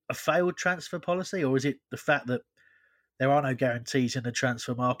 Is it a failed transfer policy, or is it the fact that there are no guarantees in the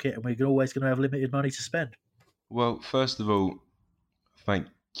transfer market and we're always going to have limited money to spend? Well, first of all, thank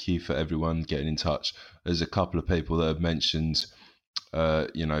you for everyone getting in touch. There's a couple of people that have mentioned,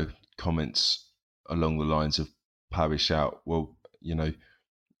 comments along the lines of parish out. Well,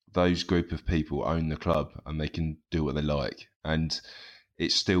 those group of people own the club and they can do what they like. And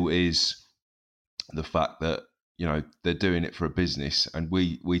it still is the fact that, they're doing it for a business, and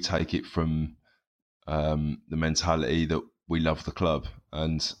we take it from the mentality that we love the club.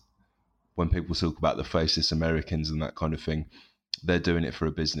 And when people talk about the faceless Americans and that kind of thing, they're doing it for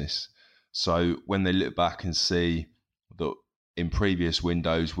a business. So when they look back and see that in previous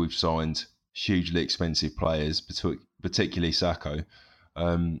windows we've signed hugely expensive players, particularly Sakho,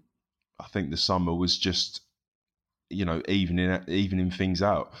 I think the summer was just, evening things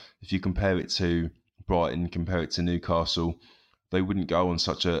out. If you compare it to Brighton, compare it to Newcastle, they wouldn't go on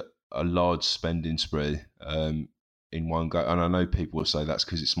such a large spending spree in one go. And I know people will say that's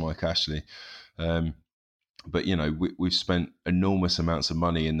because it's Mike Ashley. But, we've spent enormous amounts of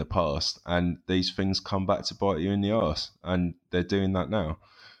money in the past, and these things come back to bite you in the arse, and they're doing that now.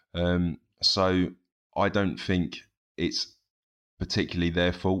 So I don't think it's particularly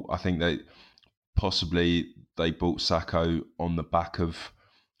their fault. I think they bought Sakho on the back of,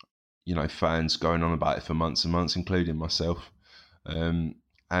 fans going on about it for months and months, including myself. And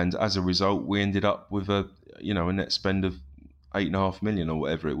as a result, we ended up with a net spend of 8.5 million or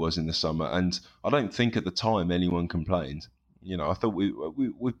whatever it was in the summer. And I don't think at the time anyone complained. I thought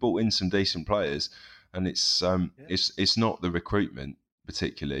we've brought in some decent players, and it's not the recruitment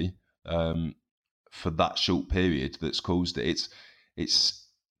particularly for that short period that's caused it. It's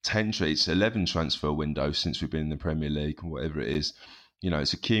 11 transfer windows since we've been in the Premier League, or whatever it is.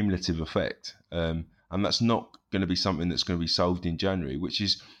 it's a cumulative effect. And that's not going to be something that's going to be solved in January, which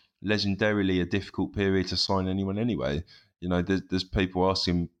is legendarily a difficult period to sign anyone anyway. There's people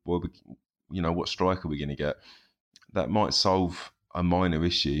asking, well, what striker are we going to get? That might solve a minor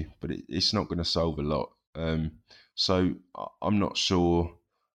issue, but it's not going to solve a lot. So I'm not sure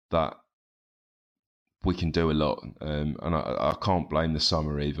that we can do a lot, and I can't blame the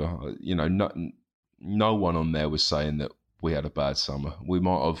summer either. No one on there was saying that we had a bad summer. We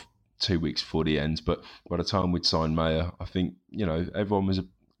might have 2 weeks before the end, but by the time we'd signed Mayer, I think everyone was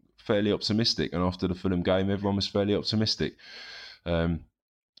fairly optimistic, and after the Fulham game, everyone was fairly optimistic.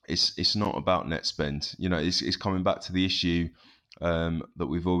 It's not about net spend. It's coming back to the issue that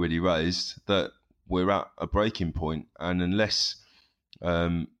we've already raised, that we're at a breaking point, and unless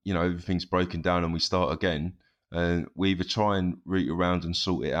everything's broken down and we start again, we either try and root around and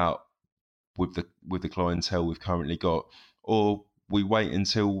sort it out with the clientele we've currently got, or we wait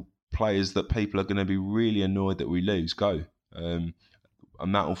until players that people are going to be really annoyed that we lose go, and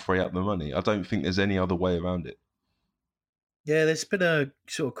that will free up the money. I don't think there's any other way around it. Yeah, there's been a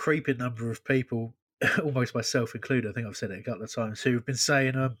sort of creeping number of people, almost myself included, I think I've said it a couple of times, who've been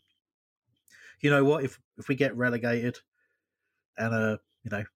saying, you know what, if we get relegated and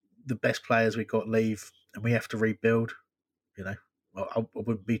the best players we got leave and we have to rebuild, I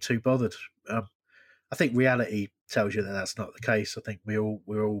wouldn't be too bothered. I think reality tells you that that's not the case. I think we're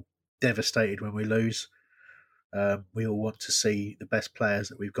all devastated when we lose. We all want to see the best players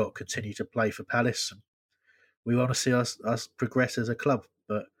that we've got continue to play for Palace, and we want to see us progress as a club.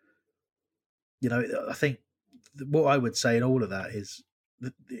 But I think what I would say in all of that is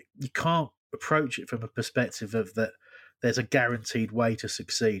that you can't approach it from a perspective of that there's a guaranteed way to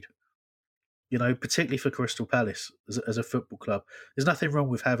succeed. Particularly for Crystal Palace as a football club, there's nothing wrong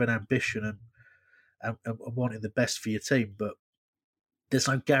with having ambition and wanting the best for your team, but there's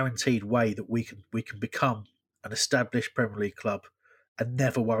no guaranteed way that we can become an established Premier League club and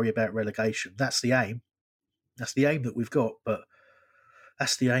never worry about relegation. That's the aim. That's the aim that we've got, but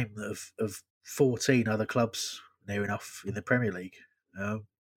that's the aim of 14 other clubs near enough in the Premier League. And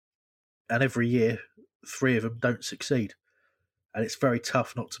every year, 3 of them don't succeed. And it's very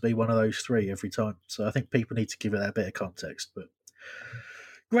tough not to be one of those 3 every time. So I think people need to give it that bit of context. But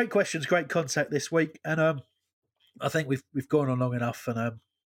great questions, great contact this week. And I think we've gone on long enough, and I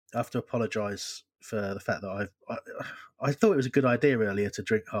have to apologise for the fact that I thought it was a good idea earlier to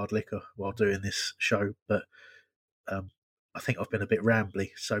drink hard liquor while doing this show, but I think I've been a bit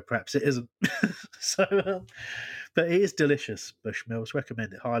rambly, so perhaps it isn't. But it is delicious, Bushmills.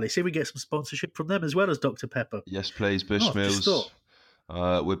 Recommend it highly. See if we get some sponsorship from them as well as Dr. Pepper. Yes, please, Bushmills.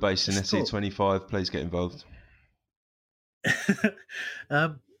 We're based in SE25. Please get involved. Do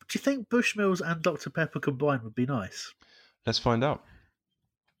you think Bushmills and Dr. Pepper combined would be nice? Let's find out.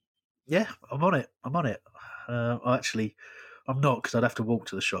 Yeah, I'm on it. I'm not, because I'd have to walk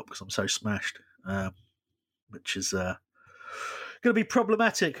to the shop because I'm so smashed, which is going to be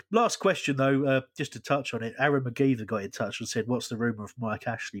problematic. Last question, though, just to touch on it. Aaron McGeever got in touch and said, what's the rumour of Mike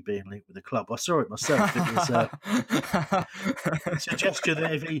Ashley being linked with the club? I saw it myself. It was a suggestion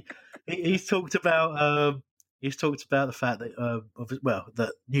that if he's talked about the fact that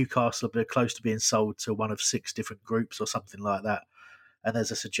that Newcastle are close to being sold to one of 6 different groups or something like that. And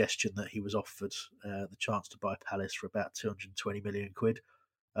there's a suggestion that he was offered the chance to buy Palace for about 220 million quid.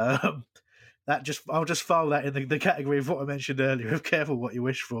 I'll just file that in the category of what I mentioned earlier of careful what you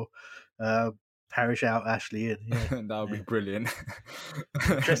wish for. Parish out, Ashley in. Yeah. That would be brilliant.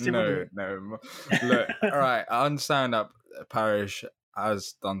 No. Look, all right, I understand that Parish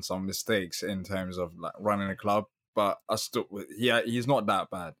has done some mistakes in terms of like running a club, but he's not that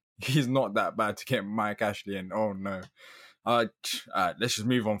bad. He's not that bad to get Mike Ashley in. Oh no. All right, let's just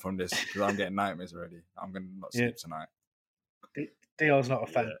move on from this because I'm getting nightmares already. I'm going to not sleep tonight. Dion's not a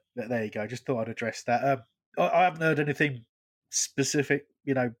fan. But there you go. Just thought I'd address that. I haven't heard anything specific,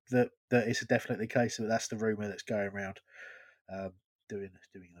 that it's definitely the case, but that's the rumour that's going around, doing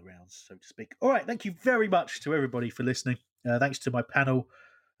the rounds, so to speak. All right, thank you very much to everybody for listening. Thanks to my panel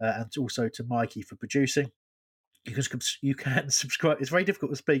and also to Mikey for producing. You can subscribe. It's very difficult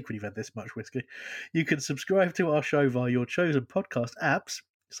to speak when you've had this much whiskey. You can subscribe to our show via your chosen podcast apps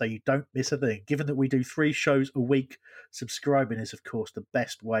so you don't miss a thing. Given that we do 3 shows a week, subscribing is, of course, the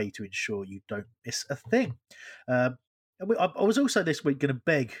best way to ensure you don't miss a thing. I was also this week going to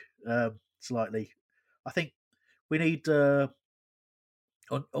beg slightly. I think we need, on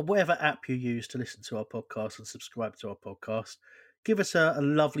whatever app you use to listen to our podcast and subscribe to our podcast, give us a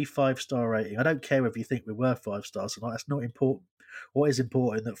lovely 5-star rating. I don't care if you think we're worth 5 stars or not. That's not important. What is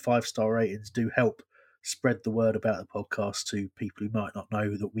important that 5-star ratings do help spread the word about the podcast to people who might not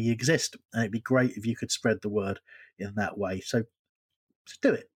know that we exist. And it'd be great if you could spread the word in that way. So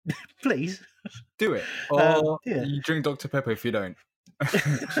do it, please. Do it. Or yeah. you drink Dr. Pepper if you don't.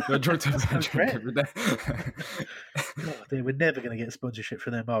 You're Dr. Pepper. Oh, dear, we're never going to get sponsorship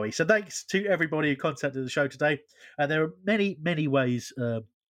from them, are we? So thanks to everybody who contacted the show today. And there are many, many ways.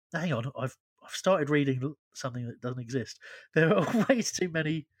 Hang on, I've started reading something that doesn't exist. There are ways too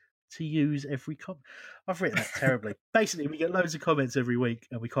many to use every comment. I've written that terribly. Basically, we get loads of comments every week,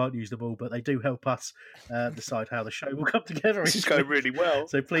 and we can't use them all, but they do help us decide how the show will come together. This is going really well.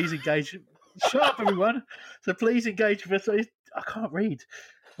 So please engage. Shut up, everyone. So please engage with us. I can't read.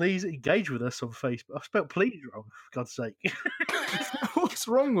 Please engage with us on Facebook. I've spelled please wrong, for God's sake. What's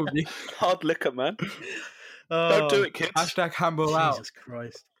wrong with you? Hard liquor, man. Don't do it, kids. Hashtag Hamble out. Jesus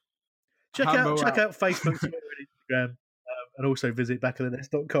Christ. Check out Facebook, Twitter, and Instagram, and also visit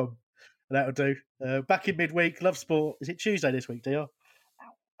backofthenest.com. And that'll do. Back in midweek, Love Sport. Is it Tuesday this week, DR?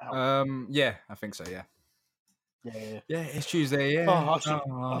 Yeah, I think so, yeah. Yeah, it's Tuesday, yeah.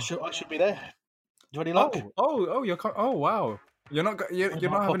 I should be there. Do you any luck? Oh, wow. You're not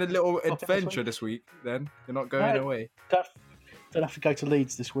having a little adventure this week, then? You're not going away? Don't have to go to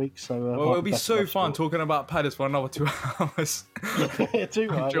Leeds this week, so... well, it'll be so fun talking about padders for another 2 hours. Too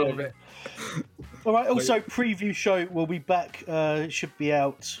right, yeah. All right, also, preview show will be back. It should be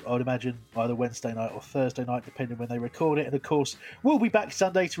out, I would imagine, either Wednesday night or Thursday night, depending when they record it. And, of course, we'll be back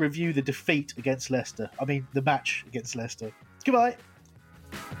Sunday to review the defeat against Leicester. I mean, the match against Leicester. Goodbye.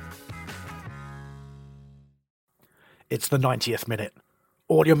 It's the 90th minute.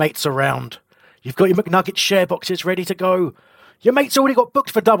 All your mates are round. You've got your McNugget share boxes ready to go. Your mate's already got booked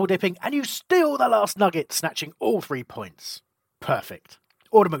for double dipping, and you steal the last nugget, snatching all 3 points. Perfect.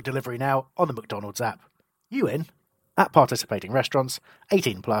 Order McDelivery now on the McDonald's app. You in? At participating restaurants,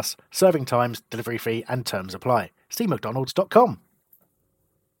 18 plus, serving times, delivery fee, and terms apply. See mcdonalds.com.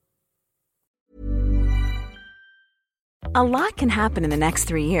 A lot can happen in the next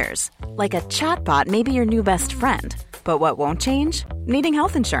 3 years. Like a chatbot may be your new best friend. But what won't change? Needing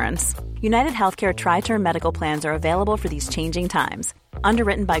health insurance. United Healthcare Tri-Term Medical Plans are available for these changing times.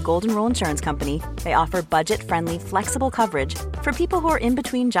 Underwritten by Golden Rule Insurance Company, they offer budget-friendly, flexible coverage for people who are in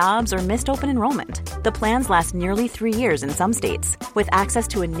between jobs or missed open enrollment. The plans last nearly 3 years in some states, with access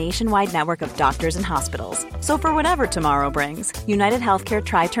to a nationwide network of doctors and hospitals. So for whatever tomorrow brings, United Healthcare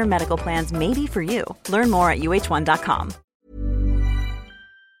Tri-Term Medical Plans may be for you. Learn more at uh1.com.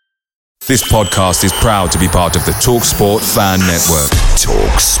 This podcast is proud to be part of the TalkSport Fan Network.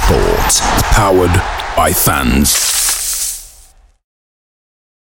 TalkSport. Powered by fans.